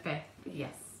 4th and the 5th.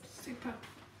 Yes. Super.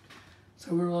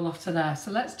 So we're all off to there.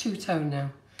 So let's two-tone now.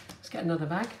 Let's get another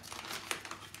bag.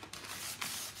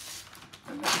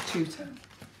 And make a two-tone.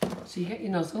 So you get your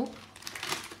nozzle.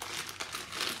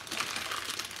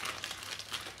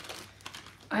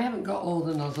 I haven't got all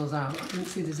the nozzles out. I didn't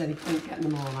see there's any point getting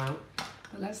them all out.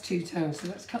 But let's two-tone. So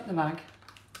let's cut the bag.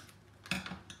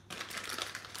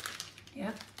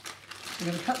 Yeah. We're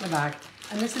going to cut the bag.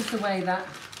 And this is the way that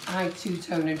I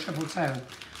two-tone and triple-tone.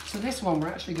 So this one, we're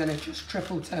actually going to just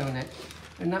triple tone it.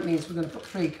 And that means we're going to put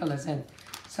 3 colours in.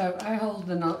 So I hold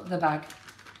the bag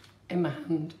in my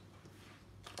hand.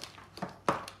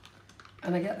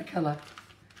 And I get the colour.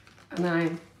 and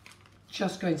I'm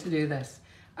just going to do this.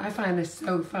 I find this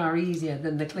so far easier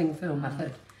than the cling film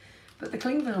method. But the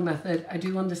cling film method, I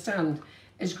do understand,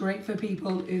 is great for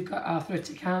people who've got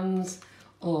arthritic hands,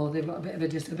 or they've got a bit of a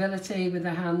disability with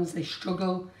their hands, they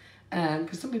struggle,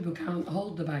 because some people can't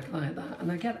hold the bag like that,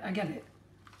 and I get it.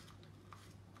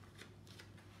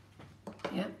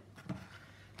 Yeah.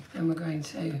 Then we're going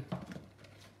to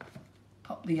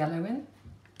pop the yellow in.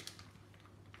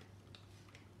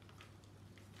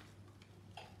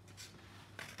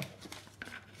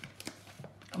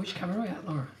 Which camera are we at,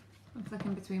 Laura? I'm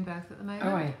flicking between both at the moment. Oh,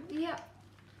 are you? Yep.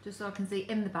 Just so I can see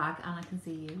in the bag and I can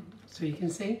see you. So you can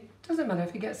see. Doesn't matter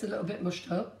if it gets a little bit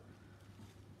mushed up.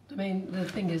 The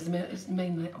thing is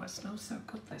mainly, oh, it smells so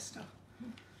good, this stuff.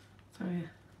 So yeah.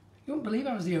 You wouldn't believe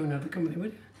I was the owner of the company,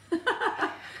 would you?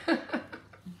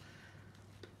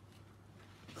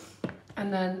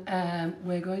 And then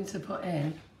we're going to put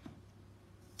in,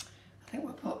 I think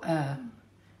we'll put, I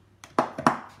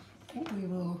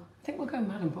think we'll go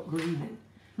mad and put green in.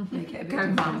 Make it a bit Go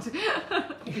mad.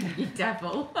 Yeah. You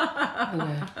devil. I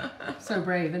know. So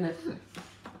brave, isn't it?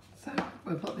 So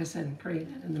we'll put this in,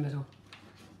 green in the middle.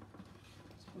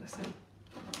 Let's put this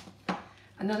in.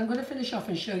 And then I'm going to finish off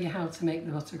and show you how to make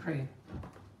the buttercream.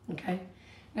 Okay.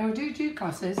 Now I do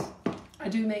classes. I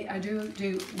do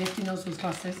Nifty Nozzles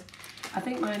classes. I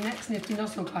think my next Nifty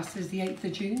Nozzle class is the 8th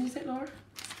of June, is it, Laura?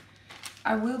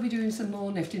 I will be doing some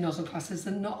more Nifty Nozzle classes.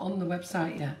 They're not on the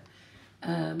website yet.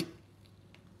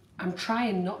 I'm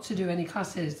trying not to do any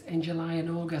classes in July and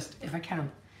August if I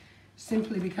can,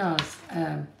 simply because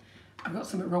I've got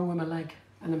something wrong with my leg,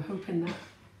 and I'm hoping that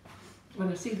when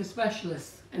I see the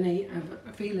specialist and I have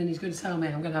a feeling he's going to tell me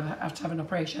I'm going to have to have an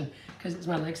operation because it's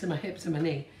my legs and my hips and my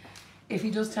knee. If he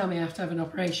does tell me I have to have an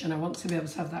operation, I want to be able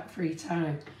to have that free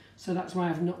time. So that's why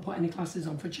I've not put any classes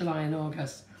on for July and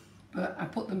August, but I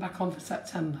put them back on for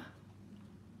September.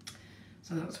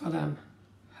 So that's what I'm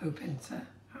hoping to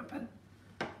happen.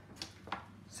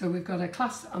 So we've got a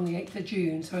class on the 8th of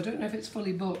June, so I don't know if it's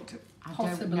fully booked.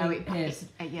 Possibly I don't know, it is.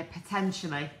 Yeah,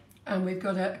 potentially. And we've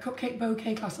got a cupcake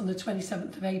bouquet class on the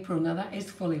 27th of April. Now that is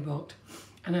fully booked.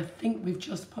 And I think we've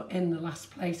just put in the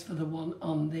last place for the one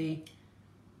on the,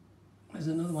 there's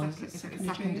another one, is it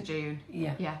 2nd of June?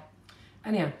 Yeah. Yeah.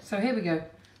 Anyhow, so here we go.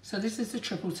 So this is the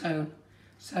triple tone.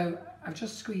 So I've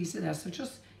just squeezed it there. So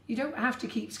just, you don't have to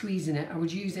keep squeezing it. I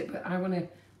would use it, but I want to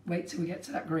wait till we get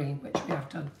to that green, which we have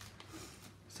done,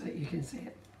 so that you can see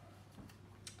it.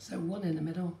 So one in the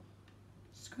middle,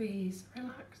 squeeze,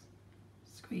 relax,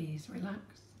 squeeze, relax.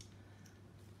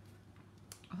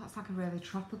 Oh, that's like a really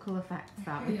tropical effect,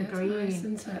 that, with Yeah, the green. it's nice,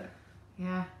 isn't it?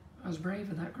 Yeah. I was brave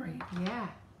with that green. Yeah.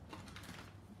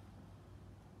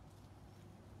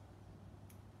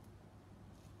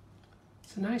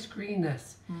 It's a nice green,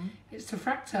 this. It's a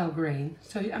fractal green,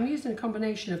 so I'm using a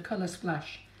combination of colour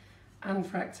splash and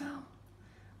fractal.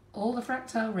 All the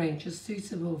fractal range is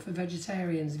suitable for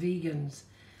vegetarians, vegans,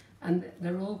 and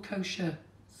they're all kosher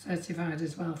certified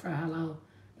as well for halal.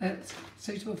 They're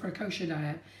suitable for a kosher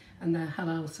diet, and they're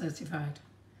halal certified.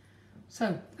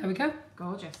 So there we go.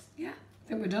 Gorgeous. Yeah, I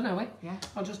think we're done, are we? Yeah.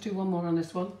 I'll just do one more on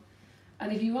this one.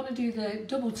 And if you want to do the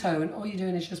double tone, all you're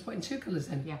doing is just putting 2 colours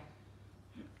in. Yeah.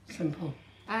 Simple.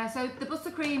 So the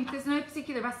buttercream, there's no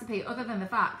particular recipe other than the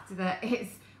fact that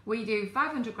we do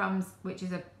 500 grams, which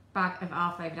is a bag of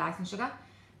our flavoured icing sugar,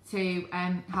 to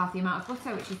half the amount of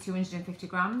butter, which is 250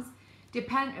 grams.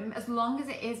 As long as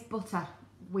it is butter,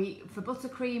 for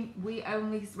buttercream we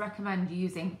only recommend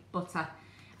using butter.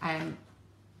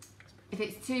 If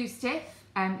it's too stiff,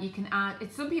 you can add.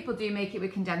 Some people do make it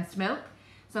with condensed milk.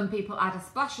 Some people add a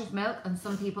splash of milk, and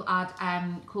some people add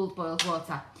cooled boiled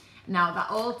water. Now that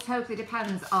all totally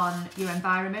depends on your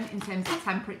environment in terms of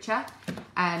temperature.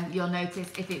 You'll notice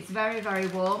if it's very, very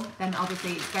warm, then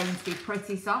obviously it's going to be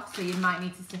pretty soft, so you might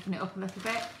need to stiffen it up a little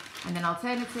bit. And then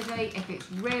alternatively, if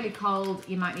it's really cold,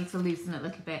 you might need to loosen it a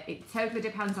little bit. It totally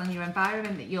depends on your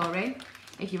environment that you're in.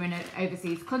 If you're in an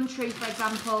overseas country, for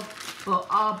example,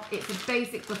 but it's a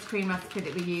basic buttercream recipe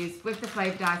that we use with the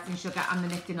flavoured icing sugar and the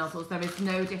Nifty Nozzles. There is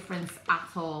no difference at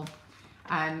all.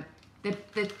 The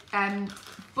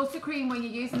buttercream, when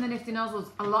you're using the Nifty Nozzles,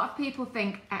 a lot of people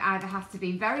think it either has to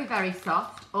be very, very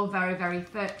soft or very, very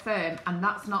firm, and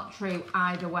that's not true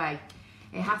either way.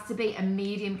 It has to be a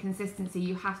medium consistency.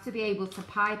 You have to be able to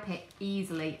pipe it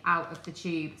easily out of the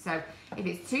tube. So if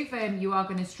it's too firm, you are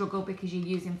going to struggle because you're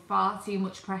using far too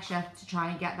much pressure to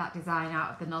try and get that design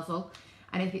out of the nozzle.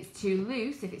 And if it's too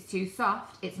loose, if it's too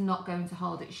soft, it's not going to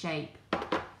hold its shape.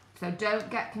 So don't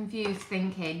get confused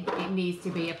thinking it needs to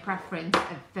be a preference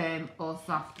of firm or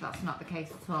soft. That's not the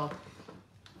case at all.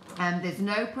 There's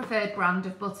no preferred brand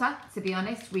of butter, to be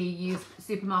honest. We use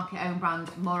supermarket owned brand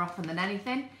more often than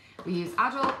anything. We use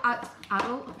Aldi,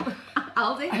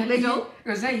 Lidl.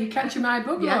 You catching my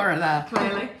bug, Laura, there.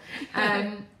 Clearly.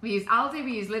 We use Aldi,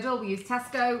 we use Lidl, we use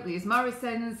Tesco, we use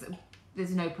Morrison's.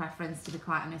 There's no preference, to be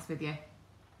quite honest with you.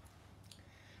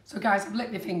 So guys, I've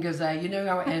licked my fingers there. You know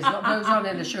how it is. What goes on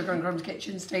in the Sugar and Crumbs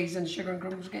kitchen stays in the Sugar and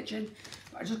Crumbs kitchen.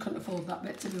 But I just couldn't afford that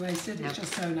bit to be wasted. It's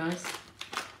just so nice.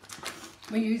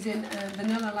 We're using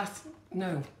vanilla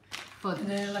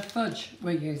fudge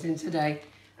we're using today.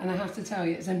 And I have to tell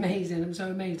you, it's amazing. I'm so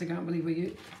amazed. I can't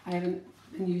believe I haven't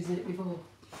been using it before.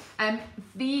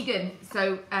 Vegan.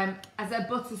 So as a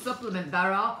butter supplement,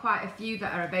 there are quite a few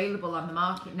that are available on the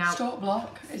market now. Stock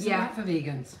block. Is that for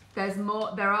vegans? There's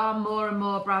more. There are more and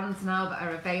more brands now that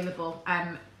are available.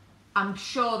 I'm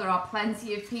sure there are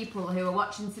plenty of people who are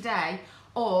watching today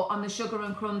or on the Sugar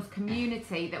and Crumbs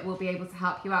community that will be able to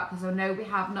help you out, because I know we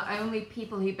have not only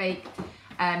people who bake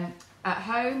at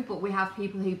home, but we have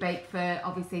people who bake for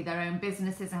obviously their own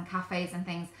businesses and cafes and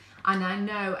things. And I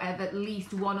know of at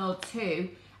least one or two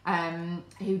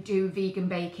who do vegan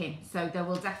baking. So there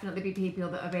will definitely be people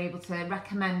that are able to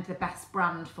recommend the best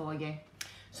brand for you.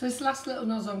 So this last little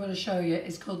nozzle I'm going to show you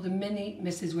is called the Mini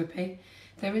Mrs. Whippy.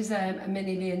 There is a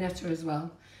Mini Leonetta as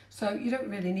well. So you don't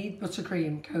really need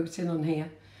buttercream coating on here.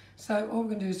 So all we're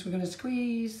going to do is we're going to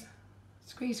squeeze,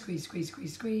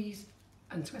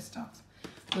 and twist off.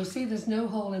 You'll see there's no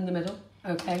hole in the middle,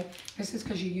 okay? This is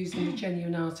because you're using a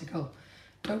genuine article.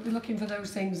 Don't be looking for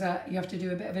those things that you have to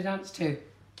do a bit of a dance to.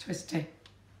 Twisty,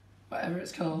 whatever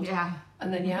it's called. Yeah.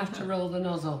 And then you have to roll the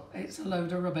nozzle. It's a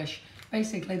load of rubbish.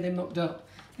 Basically, they mucked up.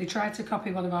 They tried to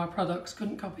copy one of our products,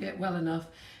 couldn't copy it well enough,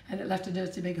 and it left a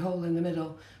dirty big hole in the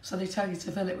middle. So they tell you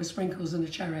to fill it with sprinkles and a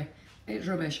cherry. It's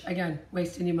rubbish. Again,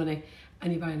 wasting your money,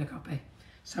 and you're buying a copy.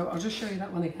 So I'll just show you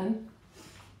that one again.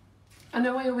 I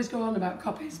know I always go on about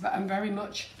copies, but I'm very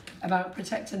much about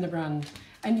protecting the brand,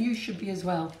 and you should be as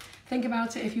well. Think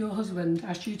about it if your husband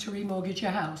asked you to remortgage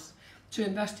your house, to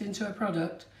invest into a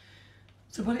product,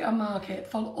 to put it on market,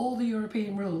 follow all the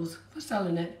European rules for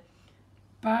selling it,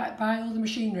 buy all the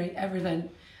machinery, everything,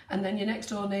 and then your next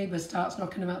door neighbour starts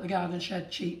knocking them out the garden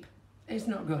shed cheap. It's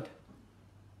not good.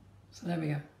 So there we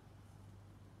go.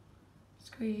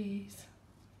 Squeeze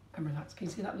and relax. Can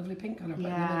you see that lovely pink colour?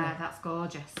 Yeah, that's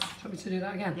gorgeous. Do you want me to do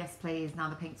that again? Yes, please. Now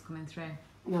the pink's coming through.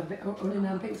 No, only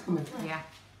now the pink's coming through. Yeah.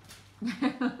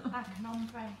 Like an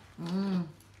ombre.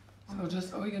 So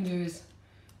just all you're going to do is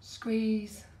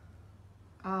squeeze.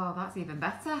 Oh, that's even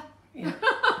better. Yeah.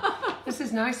 This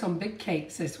is nice on big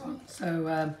cakes, this one.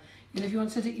 So, if you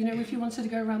wanted to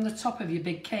go around the top of your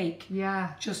big cake,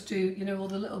 yeah, just do, all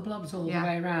the little blobs all the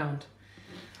way around.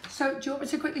 So, do you want me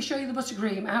to quickly show you the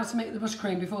buttercream, how to make the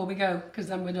buttercream before we go? Because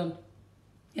then we're done.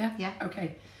 Yeah? Yeah.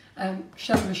 Okay.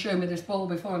 Shelley was showing me this bowl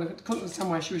before, and I couldn't understand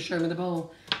why she was showing me the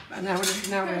bowl. But now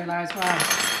realise why.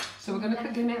 So, we're going to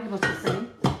quickly make the buttercream.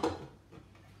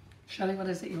 Shelley, what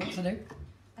is it you want to do?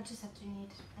 I just have to need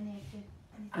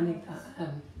I need that.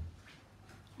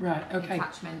 Right, okay.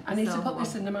 Attachment. I need to put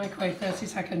this in the microwave 30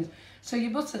 seconds. So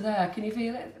your butter there, can you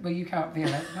feel it? Well, you can't feel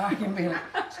it, but I can feel it.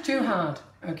 It's too hard,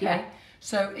 okay? Yeah.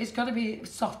 So it's got to be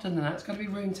softer than that. It's got to be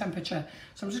room temperature.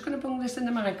 So I'm just going to bung this in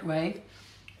the microwave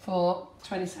for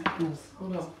 20 seconds.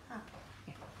 Hold on.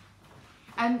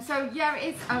 So yeah,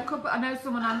 it is a couple. I know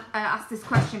someone asked this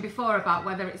question before about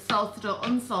whether it's salted or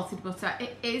unsalted butter.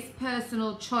 It is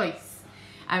personal choice.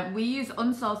 We use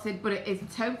unsalted, but it is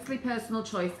totally personal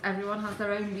choice. Everyone has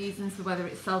their own reasons for whether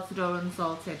it's salted or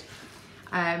unsalted.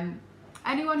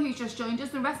 Anyone who's just joined us,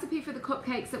 the recipe for the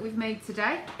cupcakes that we've made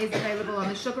today is available on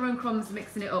the Sugar and Crumbs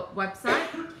Mixing It Up website.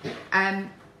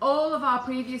 All of our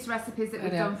previous recipes that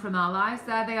we've done from our lives,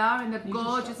 there they are in the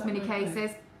gorgeous mini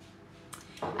cases.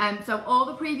 So all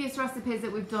the previous recipes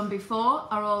that we've done before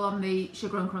are all on the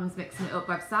Sugar and Crumbs Mixing It Up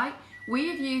website. We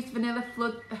have used vanilla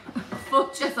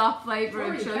fudge as our flavour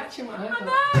of choice.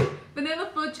 I know! Vanilla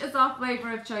fudge as our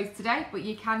flavour of choice today, but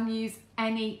you can use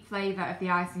any flavour of the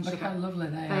icing sugar. Look how lovely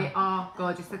they are. They are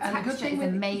gorgeous. The texture is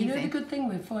amazing. You know the good thing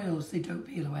with foils, they don't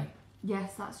peel away.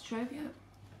 Yes, that's true. Yeah.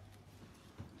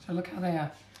 So look how they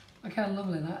are. Look how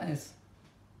lovely that is.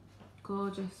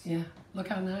 Gorgeous. Yeah. Look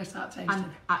how nice that tastes. And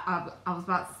I was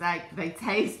about to say, they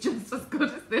taste just as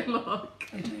good as they look.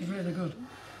 They taste really good.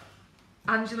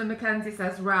 Angela Mackenzie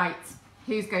says, right,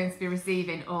 who's going to be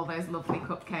receiving all those lovely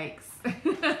cupcakes?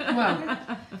 Well,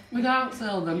 we don't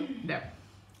sell them. No.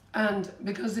 And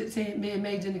because it's being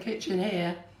made in the kitchen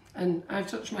here, and I've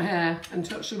touched my hair and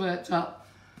touched the worktop,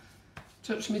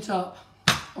 touched my top,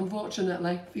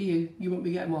 unfortunately for you, you won't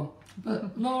be getting one.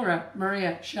 But Laura,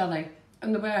 Maria, Shelley,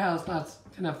 and the warehouse lads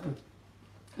can have them.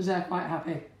 because they're quite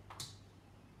happy.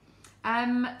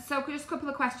 So just a couple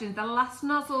of questions. The last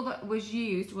nozzle that was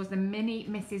used was the Mini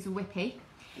Mrs. Whippy.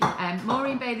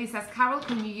 Maureen Bailey says, Carol,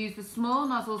 can you use the small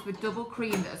nozzles with double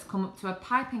cream that has come up to a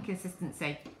piping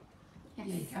consistency? Yes.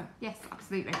 Yeah, you can. Yes,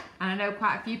 absolutely. And I know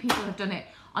quite a few people have done it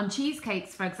on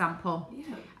cheesecakes, for example.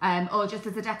 Yeah. Or just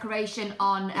as a decoration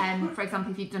on, for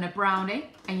example, if you've done a brownie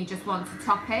and you just want to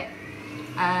top it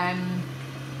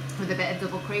with a bit of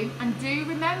double cream. And do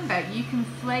remember, you can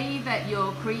flavour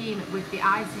your cream with the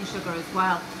icing sugar as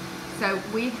well. So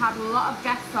we've had a lot of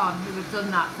guests on who have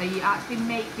done that. So you actually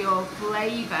make your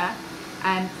flavour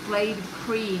flavoured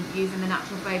cream using the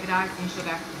natural flavoured icing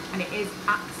sugar, and it is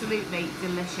absolutely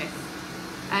delicious.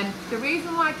 The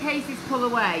reason why cases pull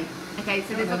away, okay,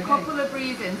 so there's a couple of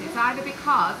reasons. It's either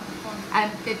because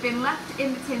they've been left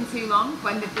in the tin too long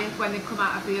when they've come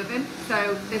out of the oven.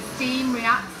 So the steam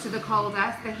reacts to the cold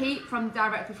air, the heat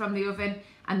directly from the oven,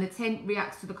 and the tin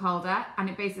reacts to the cold air, and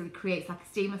it basically creates like a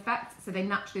steam effect. So they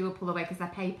naturally will pull away because they're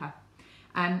paper.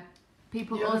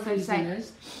 People also say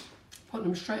put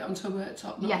them straight onto a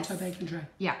worktop, not onto a baking tray.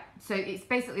 Yeah. So it's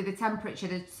basically the temperature,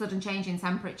 the sudden change in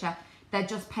temperature. They're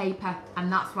just paper,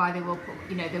 and that's why they will,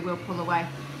 they will pull away.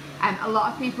 A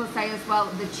lot of people say as well,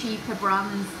 the cheaper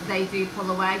brands, they do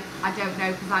pull away. I don't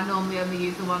know, because I normally only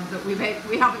use the ones that we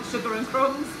have at Sugar and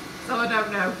Crumbs, so I don't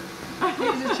know.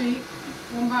 These are cheap,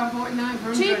 £1.49 for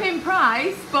 100. Cheap in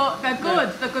price, but they're good.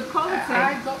 Yeah. They're good quality.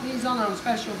 I've got these on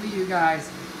special for you guys.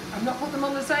 I've not put them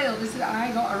on the sale.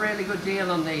 I got a really good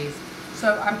deal on these,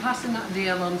 so I'm passing that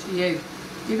deal on to you.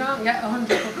 You can't get 100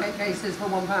 cupcake cases for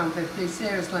 £1.50.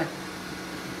 Seriously.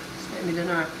 Me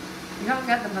dinner. You can't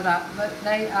get them for that, but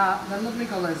they're lovely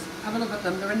colours. Have a look at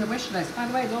them. They're in the wish list. By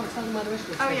the way, Laura, tell them where the wish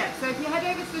list is. Oh yeah, so if you head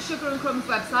over to the Sugar and Crumbs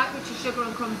website, which is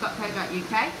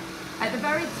sugarandcrumbs.co.uk, at the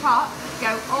very top,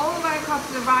 go all the way across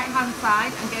to the right hand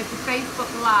side and go to Facebook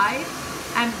Live,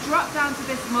 and drop down to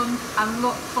this month and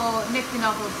look for Nifty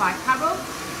Nozzles by Carol,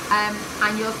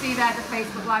 and you'll see there the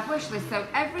Facebook Live wish list. So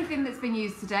everything that's been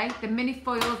used today, the mini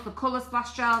foils, the colour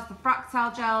splash gels, the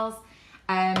fractal gels,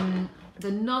 the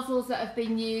nozzles that have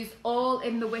been used, all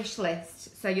in the wish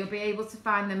list, so you'll be able to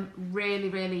find them really,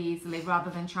 really easily rather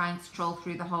than trying to scroll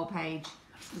through the whole page.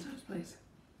 Please.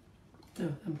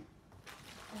 No, There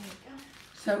you go.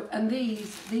 So, and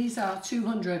these are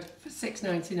 200 for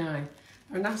 £6.99. They're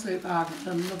an absolute bargain.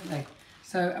 They're lovely.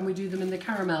 So, and we do them in the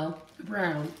caramel, the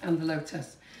brown, and the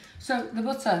lotus. So the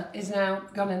butter is now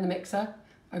gone in the mixer.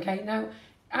 Okay, now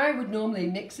I would normally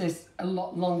mix this a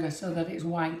lot longer so that it's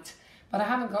white. But I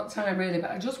haven't got time really,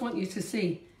 but I just want you to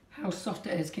see how soft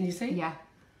it is. Can you see? Yeah.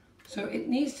 So it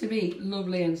needs to be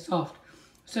lovely and soft.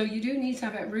 So you do need to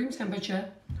have it at room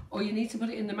temperature, or you need to put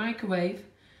it in the microwave.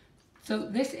 So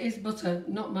this is butter,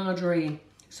 not margarine.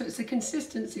 So it's the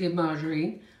consistency of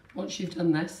margarine once you've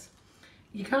done this.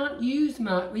 You can't use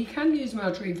we can use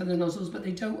margarine for the nozzles, but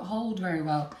they don't hold very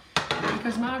well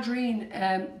because margarine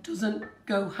doesn't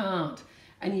go hard,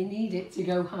 and you need it to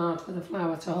go hard for the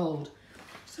flour to hold.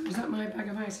 So is that my bag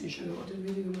of icing sugar? What did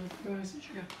we do with my bag of icing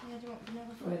sugar? Yeah, do you want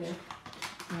vanilla? Over there.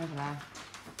 Over there.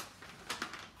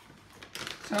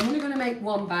 So I'm only going to make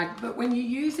one bag, but when you're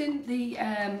using the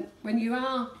when you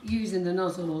are using the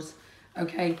nozzles,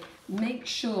 okay, make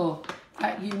sure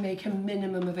that you make a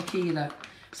minimum of 1 kilo.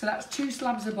 So that's 2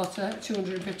 slabs of butter,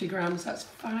 250 grams. That's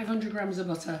 500 grams of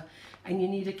butter, and you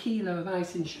need 1 kilo of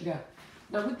icing sugar.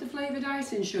 Now with the flavoured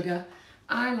icing sugar,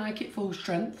 I like it full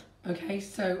strength. Okay,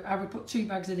 so I would put 2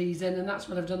 bags of these in, and that's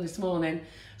what I've done this morning.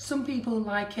 Some people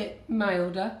like it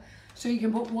milder, so you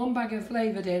can put 1 bag of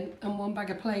flavoured in and 1 bag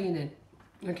of plain in.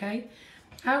 Okay,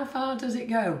 how far does it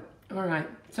go? All right,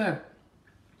 so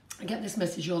I get this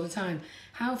message all the time.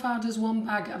 How far does 1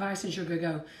 bag of icing sugar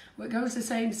go? Well, it goes the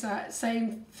same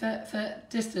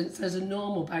distance as a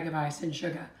normal bag of icing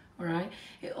sugar. All right,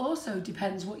 it also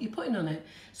depends what you're putting on it.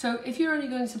 So if you're only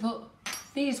going to put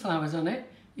these flowers on it,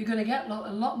 you're going to get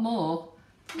a lot more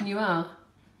than you are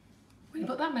when you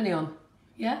put that many on,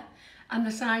 yeah? And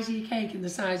the size of your cake and the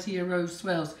size of your rose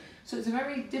swirls. So it's a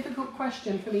very difficult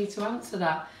question for me to answer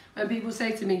that when people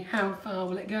say to me, how far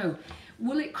will it go?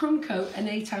 Will it crumb coat an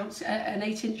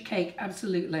 8-inch cake?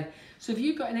 Absolutely. So if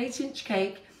you've got an 8-inch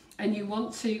cake and you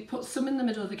want to put some in the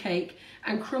middle of the cake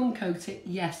and crumb coat it,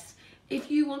 yes. If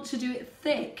you want to do it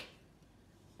thick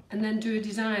and then do a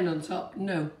design on top,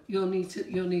 no, you'll need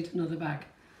another bag.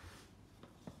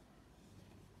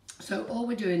 So all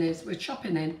we're doing is we're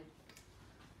chopping in,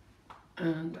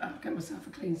 and I'll get myself a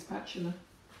clean spatula.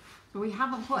 But we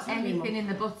haven't put anything in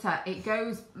the butter. It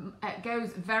goes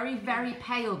very, very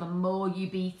pale the more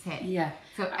you beat it. Yeah.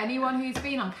 So anyone who's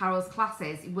been on Carol's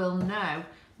classes will know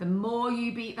The more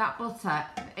you beat that butter,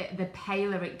 the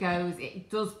paler it goes. It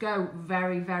does go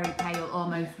very, very pale,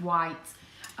 almost white.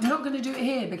 I'm not going to do it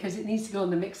here because it needs to go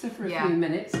on the mixer for a few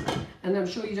minutes, and I'm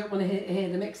sure you don't want to hear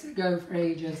the mixer go for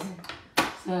ages.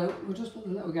 So we'll just put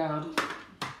the little guard on.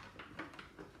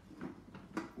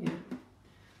 Yeah,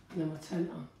 and then we'll turn it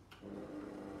on.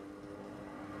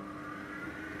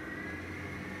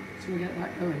 So we get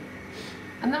that going.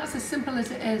 And that's as simple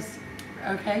as it is,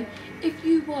 okay? If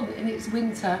you want, and it's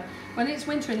winter, when it's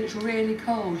winter and it's really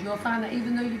cold, you'll find that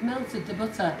even though you've melted the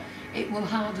butter, it will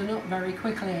harden up very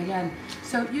quickly again.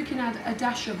 So you can add a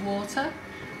dash of water,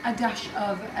 a dash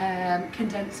of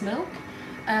condensed milk,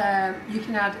 you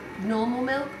can add normal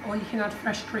milk, or you can add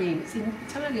fresh cream. It's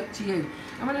entirely up to you.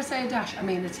 And when I say a dash, I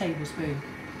mean a tablespoon.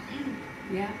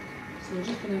 Yeah, so we're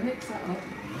just going to mix that up.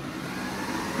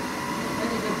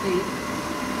 Very good beat.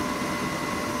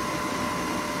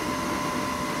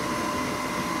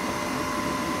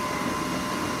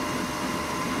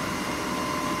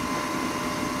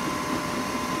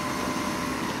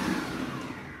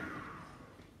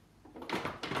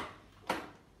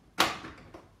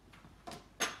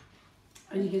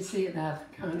 And you can see it there,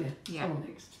 can't you? Yeah. It's all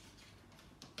mixed.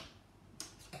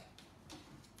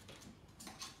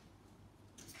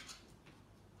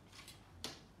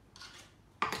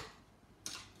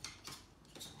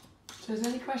 So, is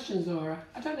there any questions, Laura?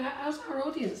 I don't know, how's our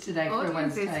audience today for a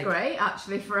Wednesday? Audience is great,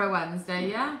 actually, for a Wednesday,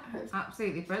 yeah.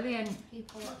 Absolutely brilliant.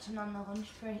 People watching on the lunch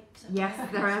break. So. Yes,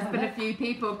 there has been a few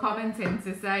people commenting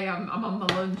to say I'm on my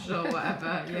lunch or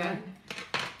whatever, yeah.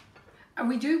 And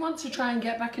we do want to try and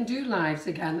get back and do lives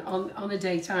again on a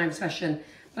daytime session,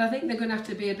 but I think they're going to have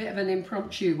to be a bit of an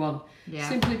impromptu one,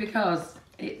 simply because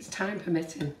it's time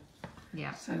permitting.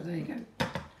 Yeah. So there you go.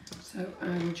 So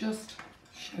I'll just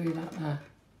show you that there.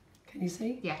 Can you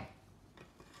see? Yeah.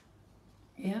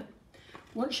 Yeah.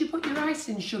 Once you put your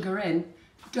icing sugar in,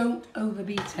 don't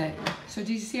overbeat it. So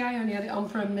did you see I only had it on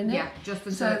for a minute? Yeah, just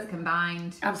until it's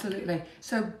combined. Absolutely.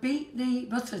 So beat the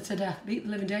butter to death, beat the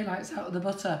living daylights out of the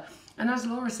butter. And as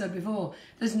Laura said before,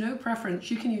 there's no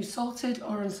preference. You can use salted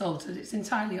or unsalted. It's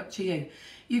entirely up to you.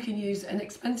 You can use an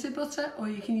expensive butter or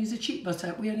you can use a cheap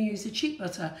butter. We only use the cheap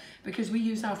butter because we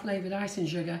use our flavoured icing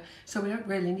sugar, so we don't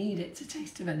really need it to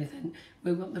taste of anything.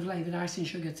 We want the flavoured icing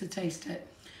sugar to taste it.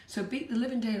 So beat the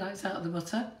living daylights out of the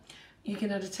butter. You can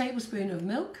add a tablespoon of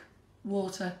milk,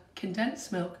 water,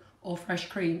 condensed milk or fresh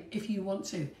cream if you want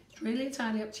to. It's really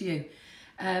entirely up to you.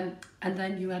 And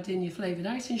then you add in your flavoured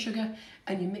icing sugar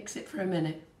and you mix it for a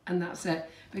minute, and that's it.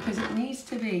 Because it needs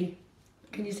to be,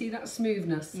 can you see that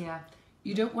smoothness? Yeah.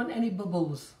 You don't want any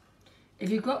bubbles. If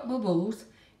you've got bubbles,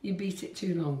 you beat it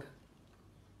too long.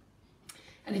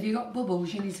 And if you've got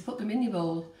bubbles, you need to put them in your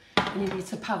bowl and you need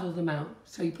to paddle them out.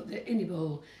 So you put it in your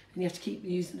bowl and you have to keep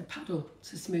using a paddle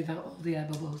to smooth out all the air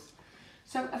bubbles.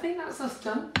 So I think that's us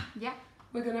done. Yeah.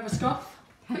 We're going to have a scoff.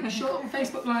 Quick short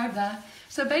Facebook Live there.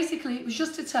 So basically it was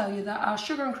just to tell you that our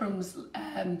Sugar and Crumbs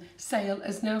sale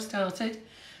has now started.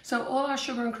 So all our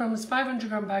Sugar and Crumbs 500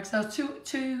 gram bags are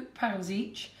 £2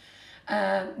 each.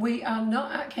 We are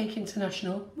not at Cake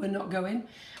International, we're not going,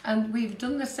 and we've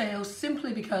done the sale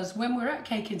simply because when we're at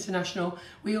Cake International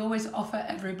we always offer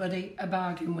everybody a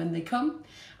bargain when they come.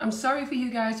 I'm sorry for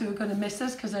you guys who are going to miss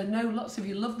us, because I know lots of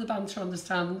you love the banter on the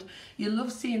stand, you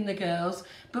love seeing the girls,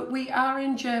 but we are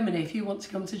in Germany. If you want to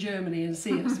come to Germany and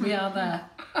see us, we are there.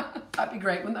 That'd be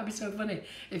great, wouldn't that be so funny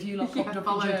if you lot popped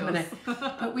up in Germany.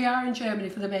 But we are in Germany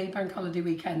for the May Bank Holiday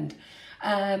weekend.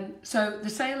 So the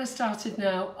sale has started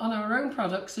now on our own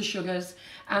products, the sugars,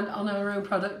 and on our own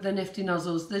product, the Nifty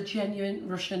Nozzles, the genuine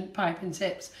Russian piping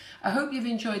tips. I hope you've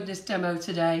enjoyed this demo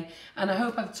today, and I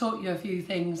hope I've taught you a few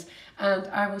things, and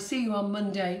I will see you on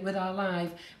Monday with our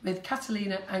live with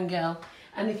Catalina Angel.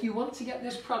 And if you want to get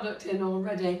this product in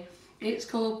already, it's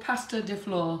called Pasta de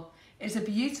Flor. It's a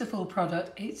beautiful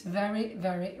product, it's very,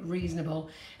 very reasonable,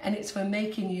 and it's for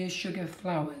making your sugar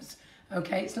flowers.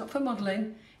 Okay, it's not for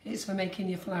modelling, it's for making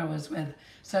your flowers with.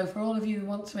 So for all of you who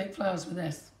want to make flowers with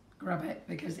this, grab it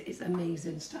because it's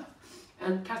amazing stuff.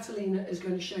 And Catalina is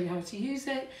going to show you how to use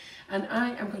it, and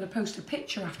I am going to post a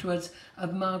picture afterwards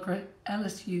of Margaret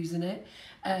Ellis using it.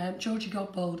 Georgie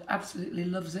Godbold absolutely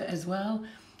loves it as well.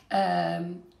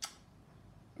 Marion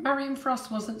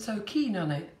Frost wasn't so keen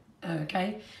on it,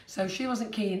 okay? So she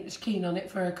wasn't keen on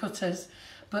it for her cutters.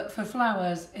 But for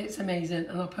flowers, it's amazing,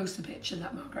 and I'll post a picture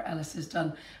that Margaret Ellis has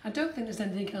done. I don't think there's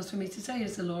anything else for me to say,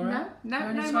 is there, Laura?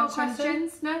 No more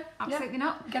questions. No, absolutely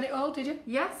not. Get it all, did you?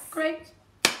 Yes. Great.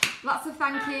 Lots of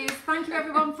thank yous. Thank you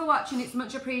everyone for watching. It's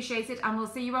much appreciated, and we'll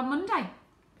see you on Monday.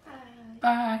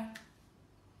 Bye.